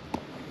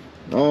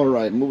 All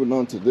right, moving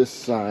on to this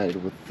side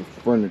with the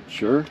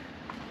furniture.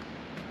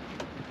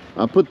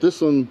 I put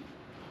this one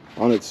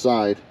on its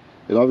side.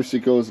 It obviously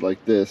goes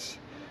like this.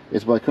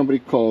 It's by a company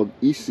called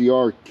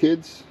ECR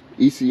Kids.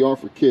 ECR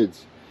for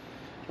Kids.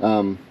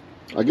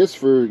 I guess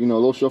for, you know, a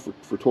little shelf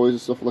for toys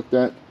and stuff like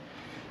that.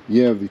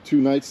 You have the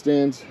 2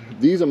 nightstands.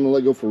 These I'm gonna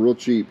let go for real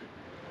cheap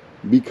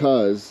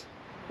because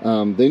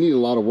they need a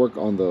lot of work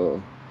on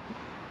the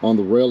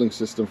railing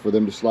system for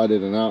them to slide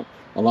in and out.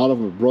 A lot of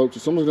them are broke, so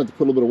someone's gonna have to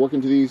put a little bit of work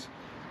into these.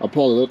 I'll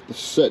probably let the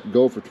set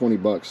go for 20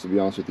 bucks, to be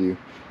honest with you,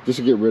 just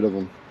to get rid of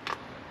them.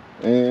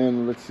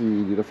 And let's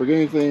see, did I forget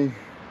anything?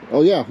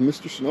 Oh yeah,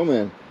 Mr.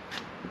 Snowman.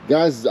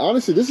 Guys,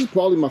 honestly, this is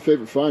probably my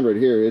favorite find right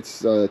here.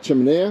 It's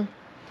Chimenea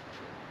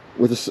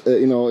with a,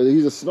 you know,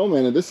 he's a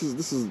snowman, and this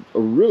is a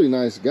really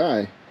nice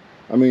guy.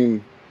 I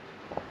mean,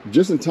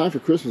 just in time for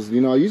Christmas. You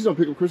know, I usually don't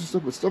pick up Christmas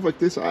stuff, but stuff like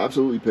this I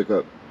absolutely pick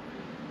up.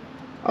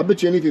 I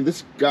bet you anything,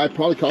 this guy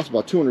probably cost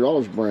about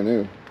 $200 brand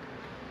new.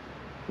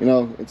 You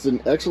know, it's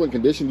in excellent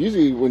condition.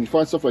 Usually when you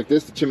find stuff like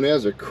this, the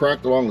chimeneas are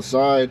cracked along the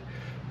side.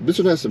 This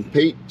one has some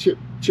paint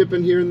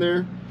chipping here and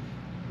there.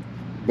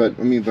 But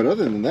I mean, but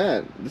other than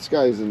that, this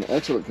guy is in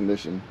excellent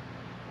condition.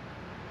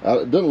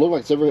 It doesn't look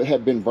like it's ever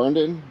had been burned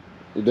in.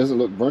 It doesn't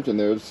look burnt in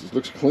there. It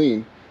looks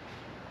clean.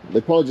 They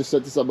probably just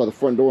set this up by the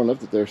front door and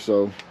left it there.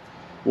 So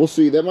we'll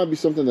see. That might be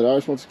something that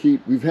Iris wants to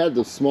keep. We've had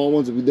the small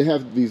ones. They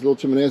have these little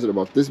chimeneas that are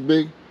about this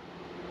big,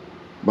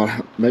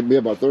 maybe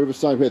about a third of a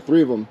size. We had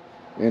 3 of them,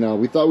 and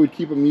we thought we'd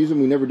keep them, use them.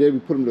 We never did. We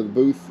put them to the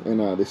booth,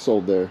 and they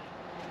sold there.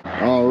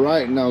 All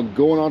right, now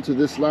going on to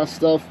this last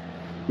stuff.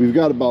 We've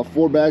got about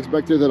 4 bags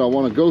back there that I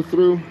want to go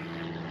through.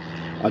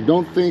 I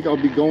don't think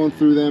I'll be going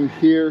through them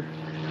here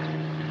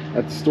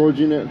at the storage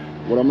unit.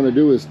 What I'm going to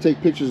do is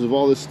take pictures of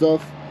all this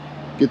stuff,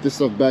 get this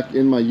stuff back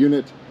in my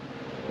unit,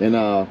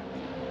 and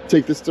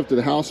take this stuff to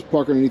the house,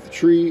 park underneath the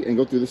tree, and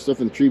go through this stuff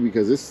in the tree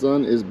because this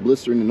sun is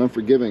blistering and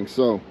unforgiving.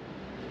 So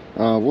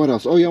what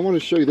else? Oh yeah, I want to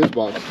show you this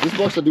box. This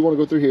box I do want to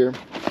go through here.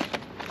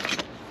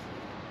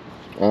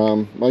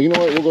 Well, you know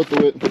what, we'll go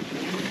through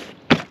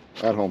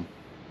it at home.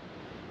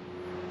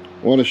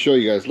 I want to show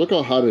you guys, look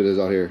how hot it is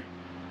out here.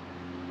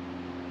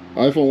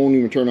 iPhone won't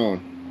even turn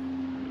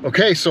on.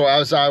 Okay, so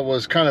as I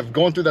was kind of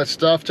going through that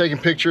stuff, taking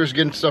pictures,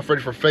 getting stuff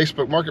ready for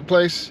Facebook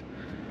Marketplace,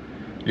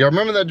 y'all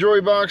remember that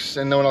jewelry box?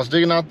 And then when I was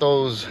digging out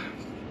those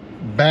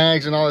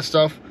bags and all that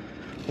stuff,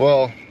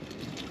 well,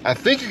 I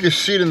think you can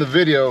see it in the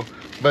video,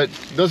 but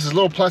there's this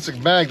little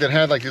plastic bag that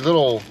had like these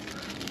little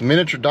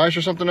miniature dice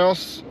or something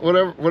else,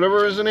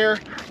 whatever is in here.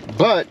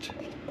 But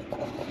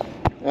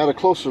at a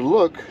closer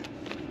look,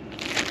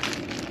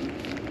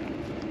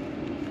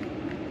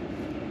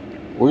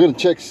 we're gonna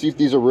check to see if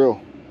these are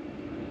real.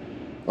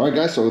 All right,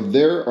 guys, so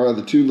there are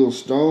the 2 little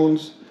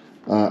stones.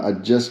 I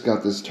just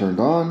got this turned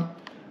on.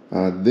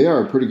 They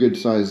are pretty good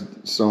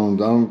sized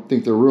stones. I don't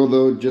think they're real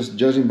though, just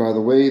judging by the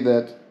way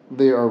that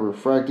they are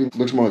refracting.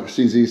 Looks more like a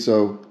CZ,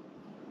 so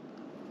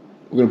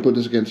we're gonna put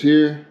this against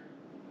here.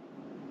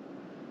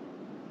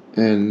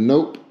 And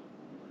nope.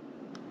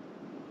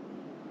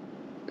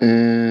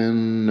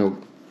 And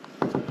nope.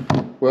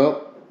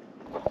 Well,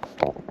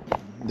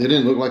 they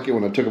didn't look like it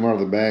when I took them out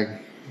of the bag.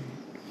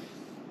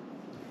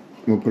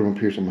 I'm gonna put them up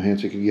here so my hand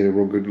so you can get a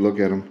real good look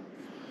at them.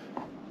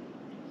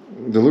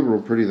 They look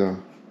real pretty though.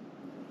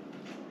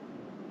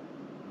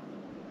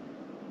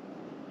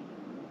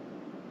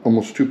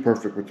 Almost too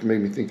perfect, which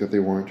made me think that they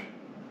weren't.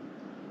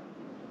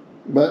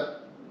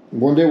 But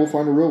one day we'll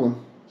find a real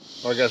one.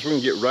 All right, guys, we're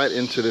gonna get right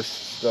into this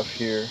stuff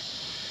here.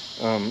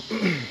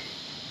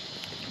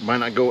 Might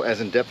not go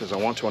as in depth as I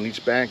want to on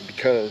each bag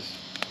because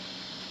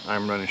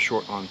I'm running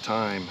short on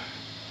time.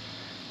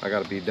 I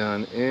gotta be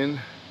done in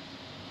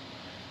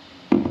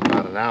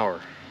about an hour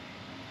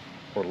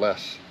or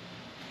less.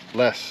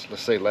 Let's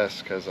say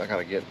less, because I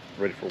gotta get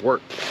ready for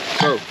work.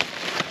 So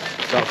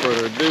without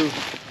further ado,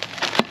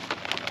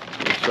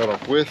 we'll start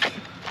off with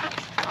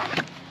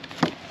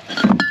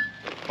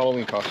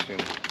Halloween costume.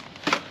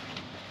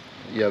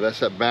 Yeah, that's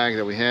that bag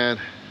that we had.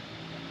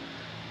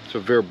 So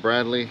Vera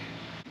Bradley.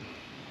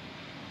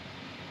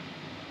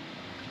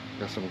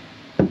 Got some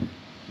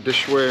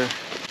dishware.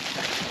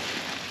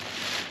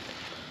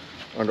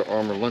 Under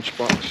Armour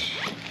lunchbox.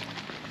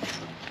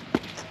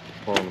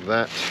 All of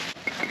that.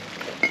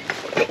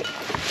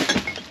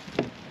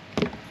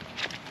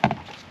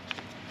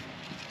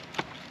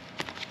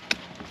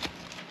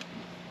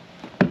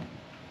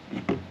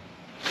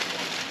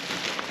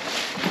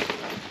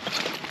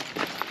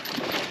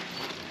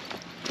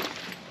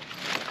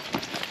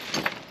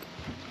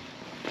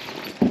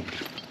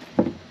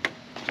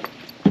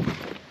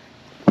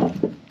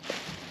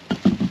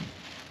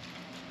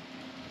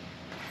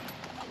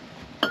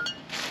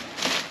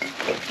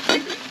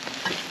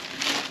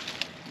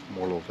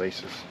 More little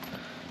vases.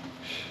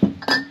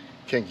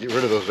 Can't get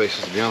rid of those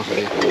vases, to be honest with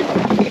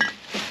you.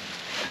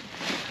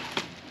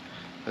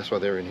 That's why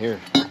they're in here.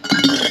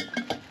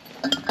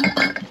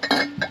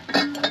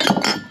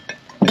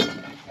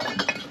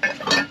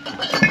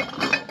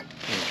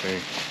 Okay.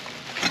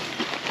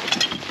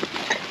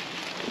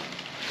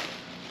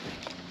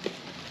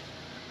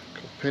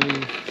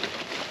 Penny.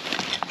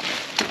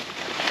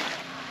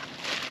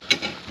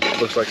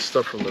 Looks like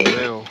stuff from the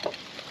mail.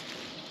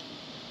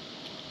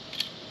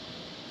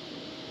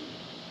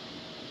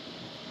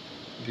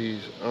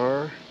 These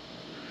are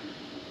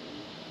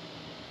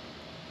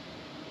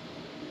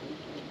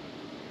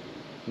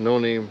no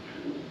names.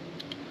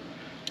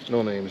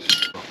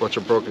 A bunch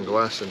of broken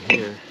glass in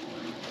here.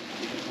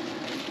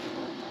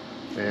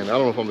 And I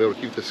don't know if I'm gonna be able to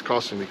keep this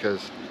costume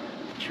because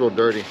it's real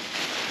dirty.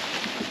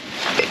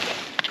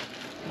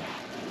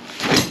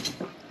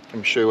 Let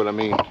me show you what I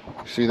mean.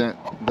 See that?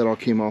 That all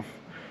came off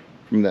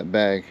from that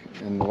bag,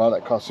 and a lot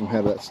of that costume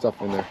had that stuff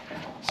in there.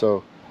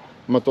 So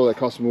I'm gonna throw that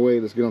costume away.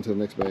 Let's get on to the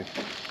next bag.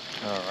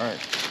 Alright.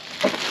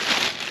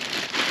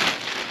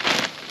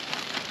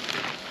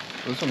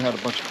 This one had a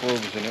bunch of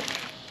clothes in it.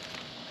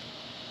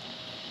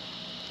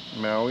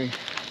 Maui.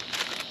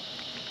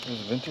 This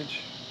is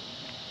vintage.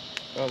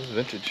 Oh, this is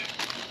vintage.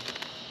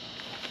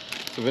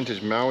 It's a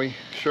vintage Maui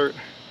shirt.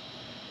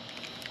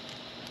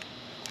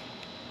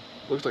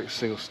 Looks like a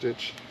single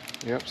stitch.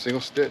 Yep,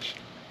 single stitch.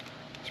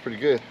 It's pretty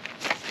good.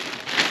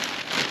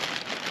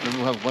 Maybe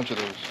we'll have a bunch of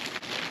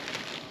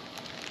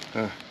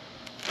those.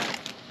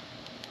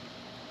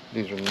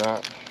 These are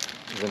not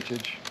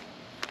vintage.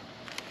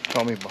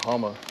 Tommy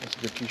Bahama. That's a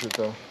good t-shirt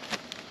though.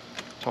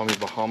 Tommy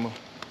Bahama.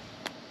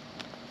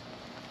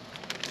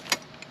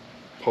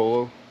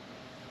 Polo.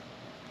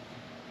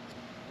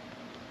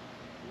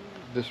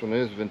 This one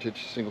is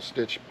vintage, single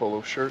stitch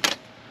polo shirt.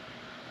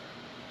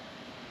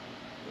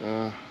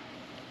 That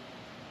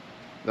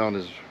one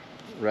is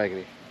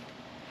raggedy.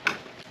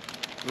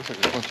 Looks like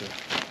a bunch of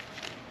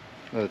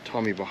another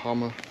Tommy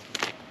Bahama.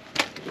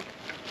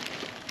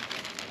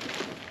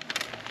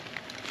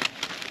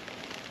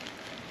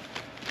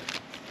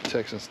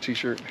 Texans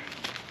t-shirt.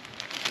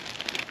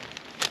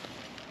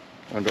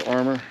 Under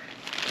Armour.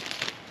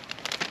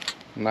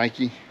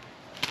 Nike.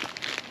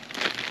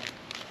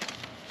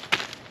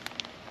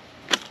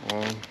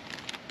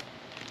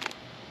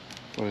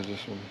 What is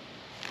this one?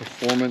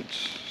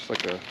 Performance. It's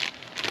like a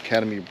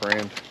Academy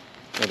brand.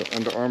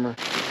 Under Armour.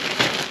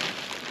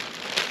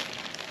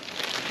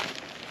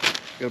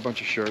 Got a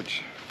bunch of shirts.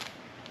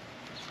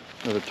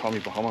 Another Tommy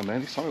Bahama.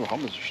 Man, these Tommy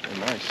Bahamas are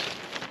nice.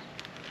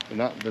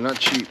 They're not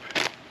cheap.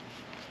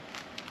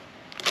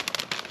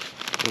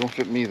 They don't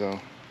fit me though.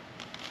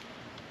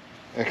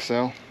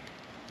 XL.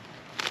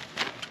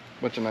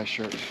 Bunch of nice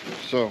shirts.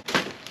 So,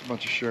 a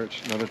bunch of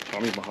shirts. Another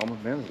Tommy Bahama.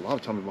 Man, there's a lot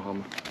of Tommy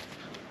Bahama.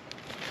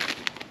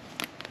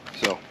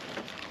 So,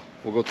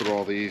 we'll go through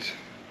all these.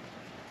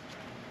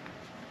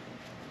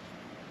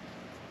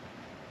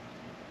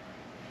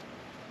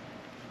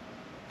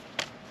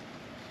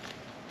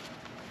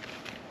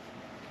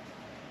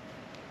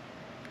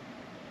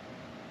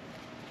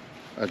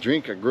 I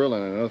drink, I grill,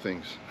 and I know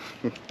things.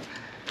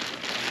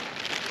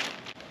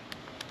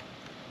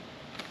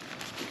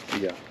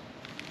 Yeah.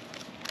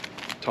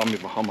 Tommy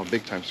Bahama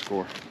big time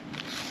score.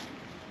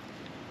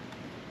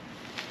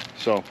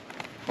 So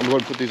I'm going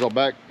to put these all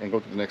back and go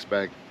to the next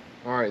bag.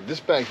 All right, this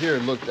bag here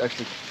looked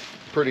actually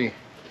pretty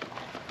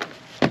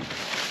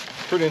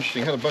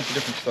interesting. Had a bunch of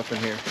different stuff in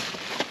here.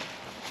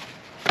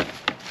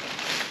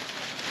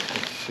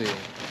 Let's see.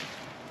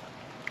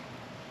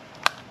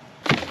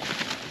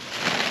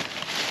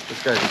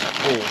 This guy's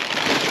full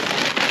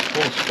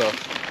of stuff.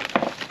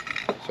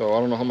 So I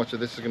don't know how much of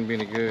this is going to be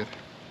any good.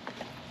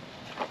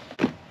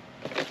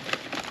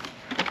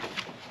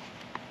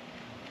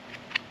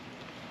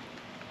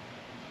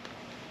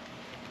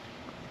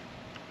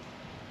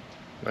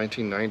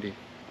 $19.90.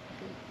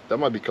 That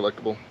might be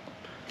collectible.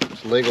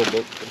 It's a Lego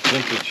book. It's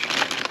vintage.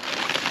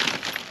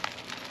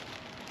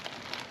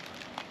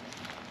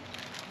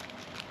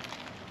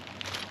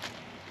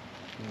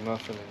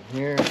 Nothing in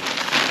here.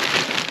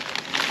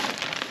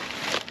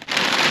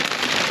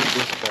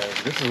 This bag.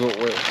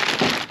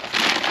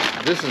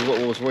 This is what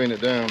was weighing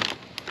it down.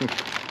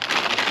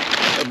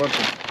 A bunch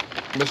of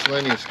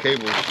miscellaneous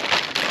cables.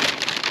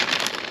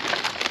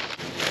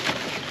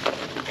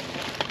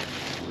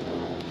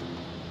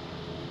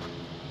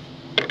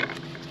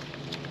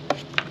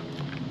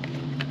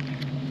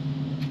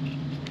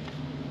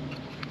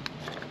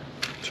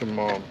 To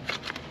Mom.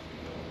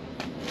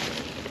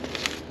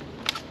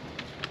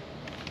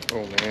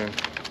 Oh man.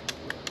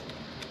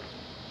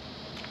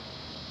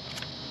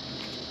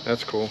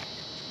 That's cool.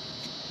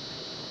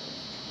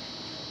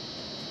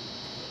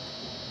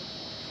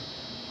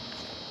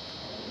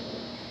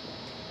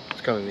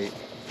 It's kind of neat.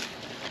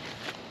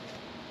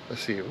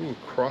 Let's see. Ooh,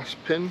 cross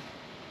pin.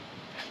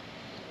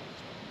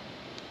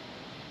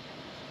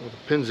 Well, the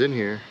pin's in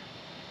here.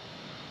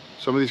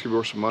 Some of these could be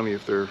worth some money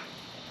if they're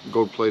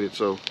gold plated,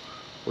 so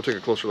we'll take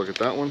a closer look at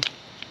that one.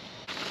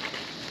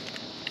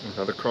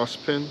 Another cross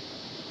pin.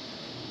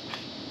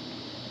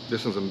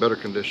 This one's in better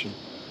condition.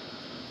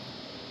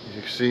 As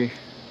you can see.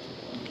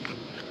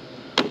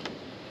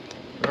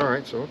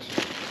 Alright, so it's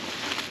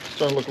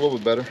starting to look a little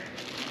bit better.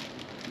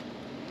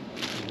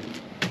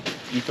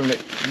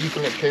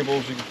 Ethernet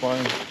cables you can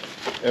find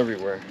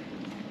everywhere.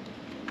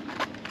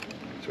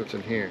 So it's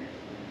in here.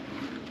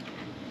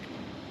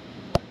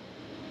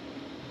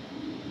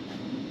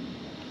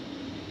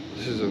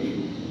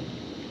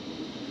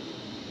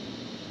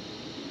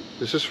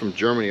 This is from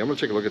Germany. I'm gonna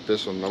take a look at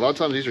this one. A lot of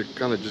times these are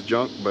kind of just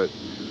junk, but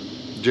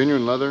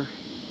genuine leather.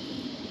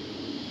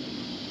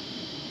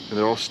 And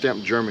they're all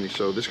stamped Germany,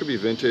 so this could be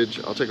vintage.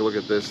 I'll take a look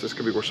at this. This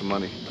could be worth some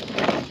money.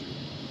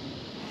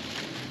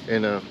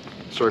 And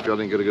sorry if y'all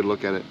didn't get a good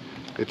look at it.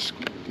 It's,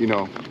 you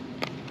know,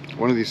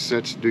 one of these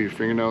sets to do your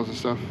fingernails and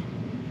stuff.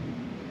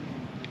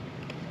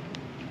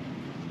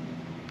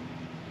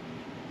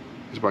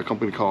 It's by a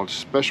company called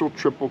Special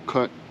Triple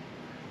Cut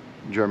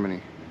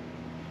Germany.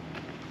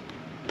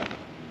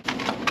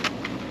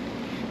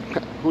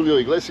 Julio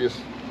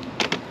Iglesias.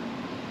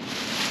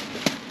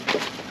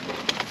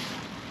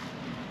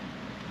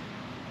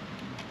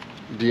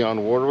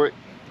 Dionne Warwick.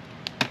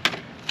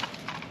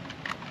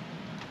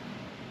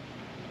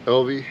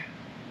 LV.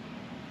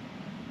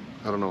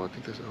 I don't know. I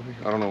think that's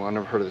LV. I don't know. I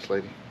never heard of this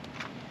lady.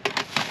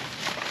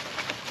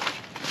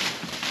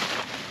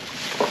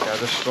 Yeah,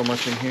 there's so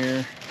much in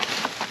here.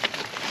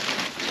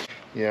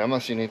 Yeah, I'm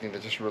not seeing anything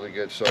that's just really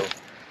good. So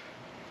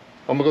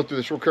I'm gonna go through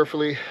this real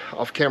carefully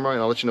off camera,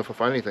 and I'll let you know if I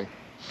find anything.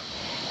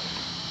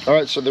 All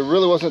right, so there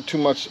really wasn't too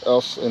much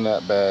else in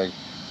that bag.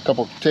 A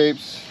couple of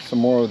tapes, some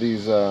more of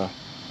these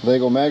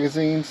Lego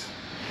magazines,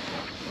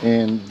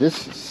 and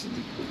this is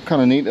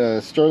kind of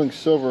neat, sterling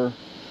silver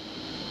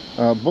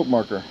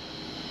bookmarker.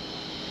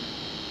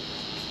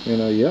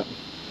 And yep,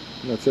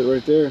 that's it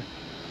right there.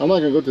 I'm not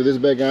gonna go through this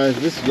bag, guys.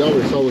 This y'all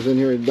already saw was in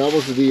here. That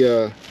was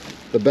the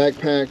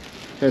backpack.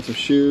 Had some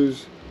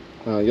shoes.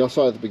 Y'all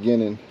saw at the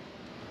beginning.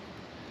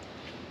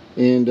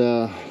 And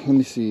let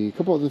me see, a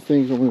couple other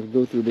things I'm going to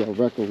go through. I'll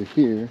rack over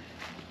here.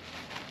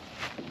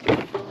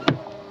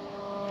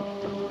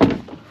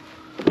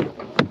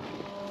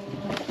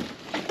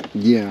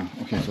 Yeah,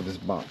 okay, so this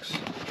box,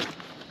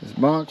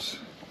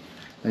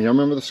 and y'all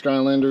remember the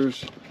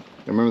Skylanders? You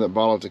remember that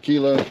bottle of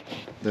tequila,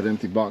 that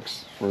empty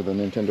box for the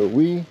Nintendo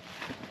Wii?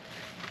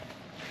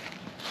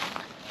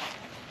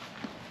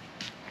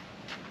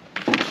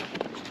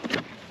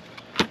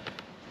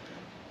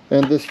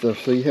 And this stuff.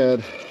 So you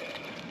had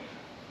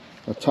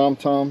a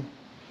tom-tom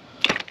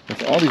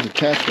with all these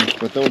attachments,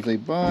 but there was a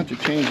bunch of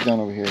change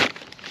down over here.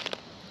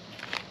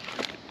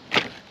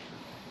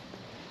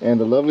 And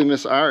the lovely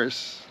Miss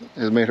Iris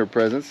has made her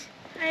presence.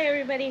 Hi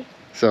everybody.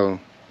 So,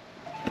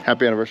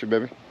 happy anniversary,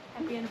 baby.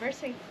 Happy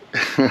anniversary.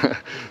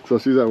 So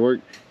she's at work.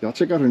 Y'all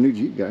check out her new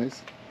Jeep,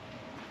 guys.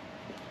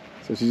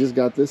 So she just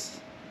got this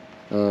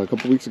a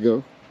couple weeks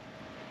ago.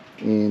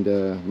 And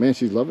man,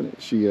 she's loving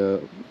it. She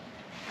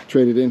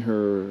traded in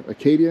her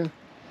Acadia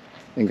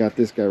and got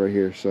this guy right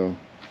here. So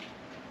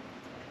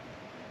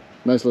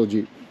nice little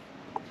Jeep.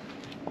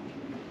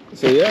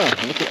 So yeah,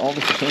 look at all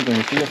this change on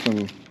here. She got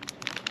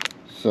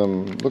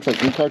some looks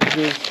like ink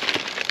cartridges.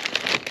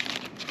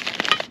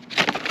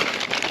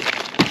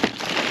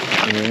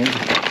 And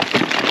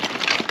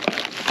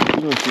I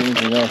don't see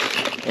anything else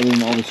other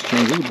than all this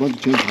change. There's a bunch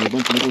of changes, a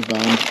bunch of nickels,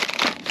 dimes,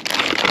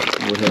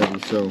 what have you.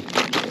 So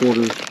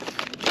quarters.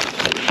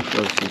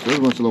 There's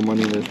a bunch of little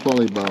money in there. It's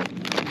probably about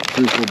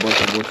 $3 or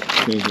 $4 of what's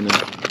changing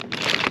there.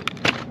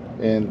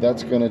 And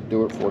that's gonna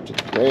do it for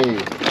today.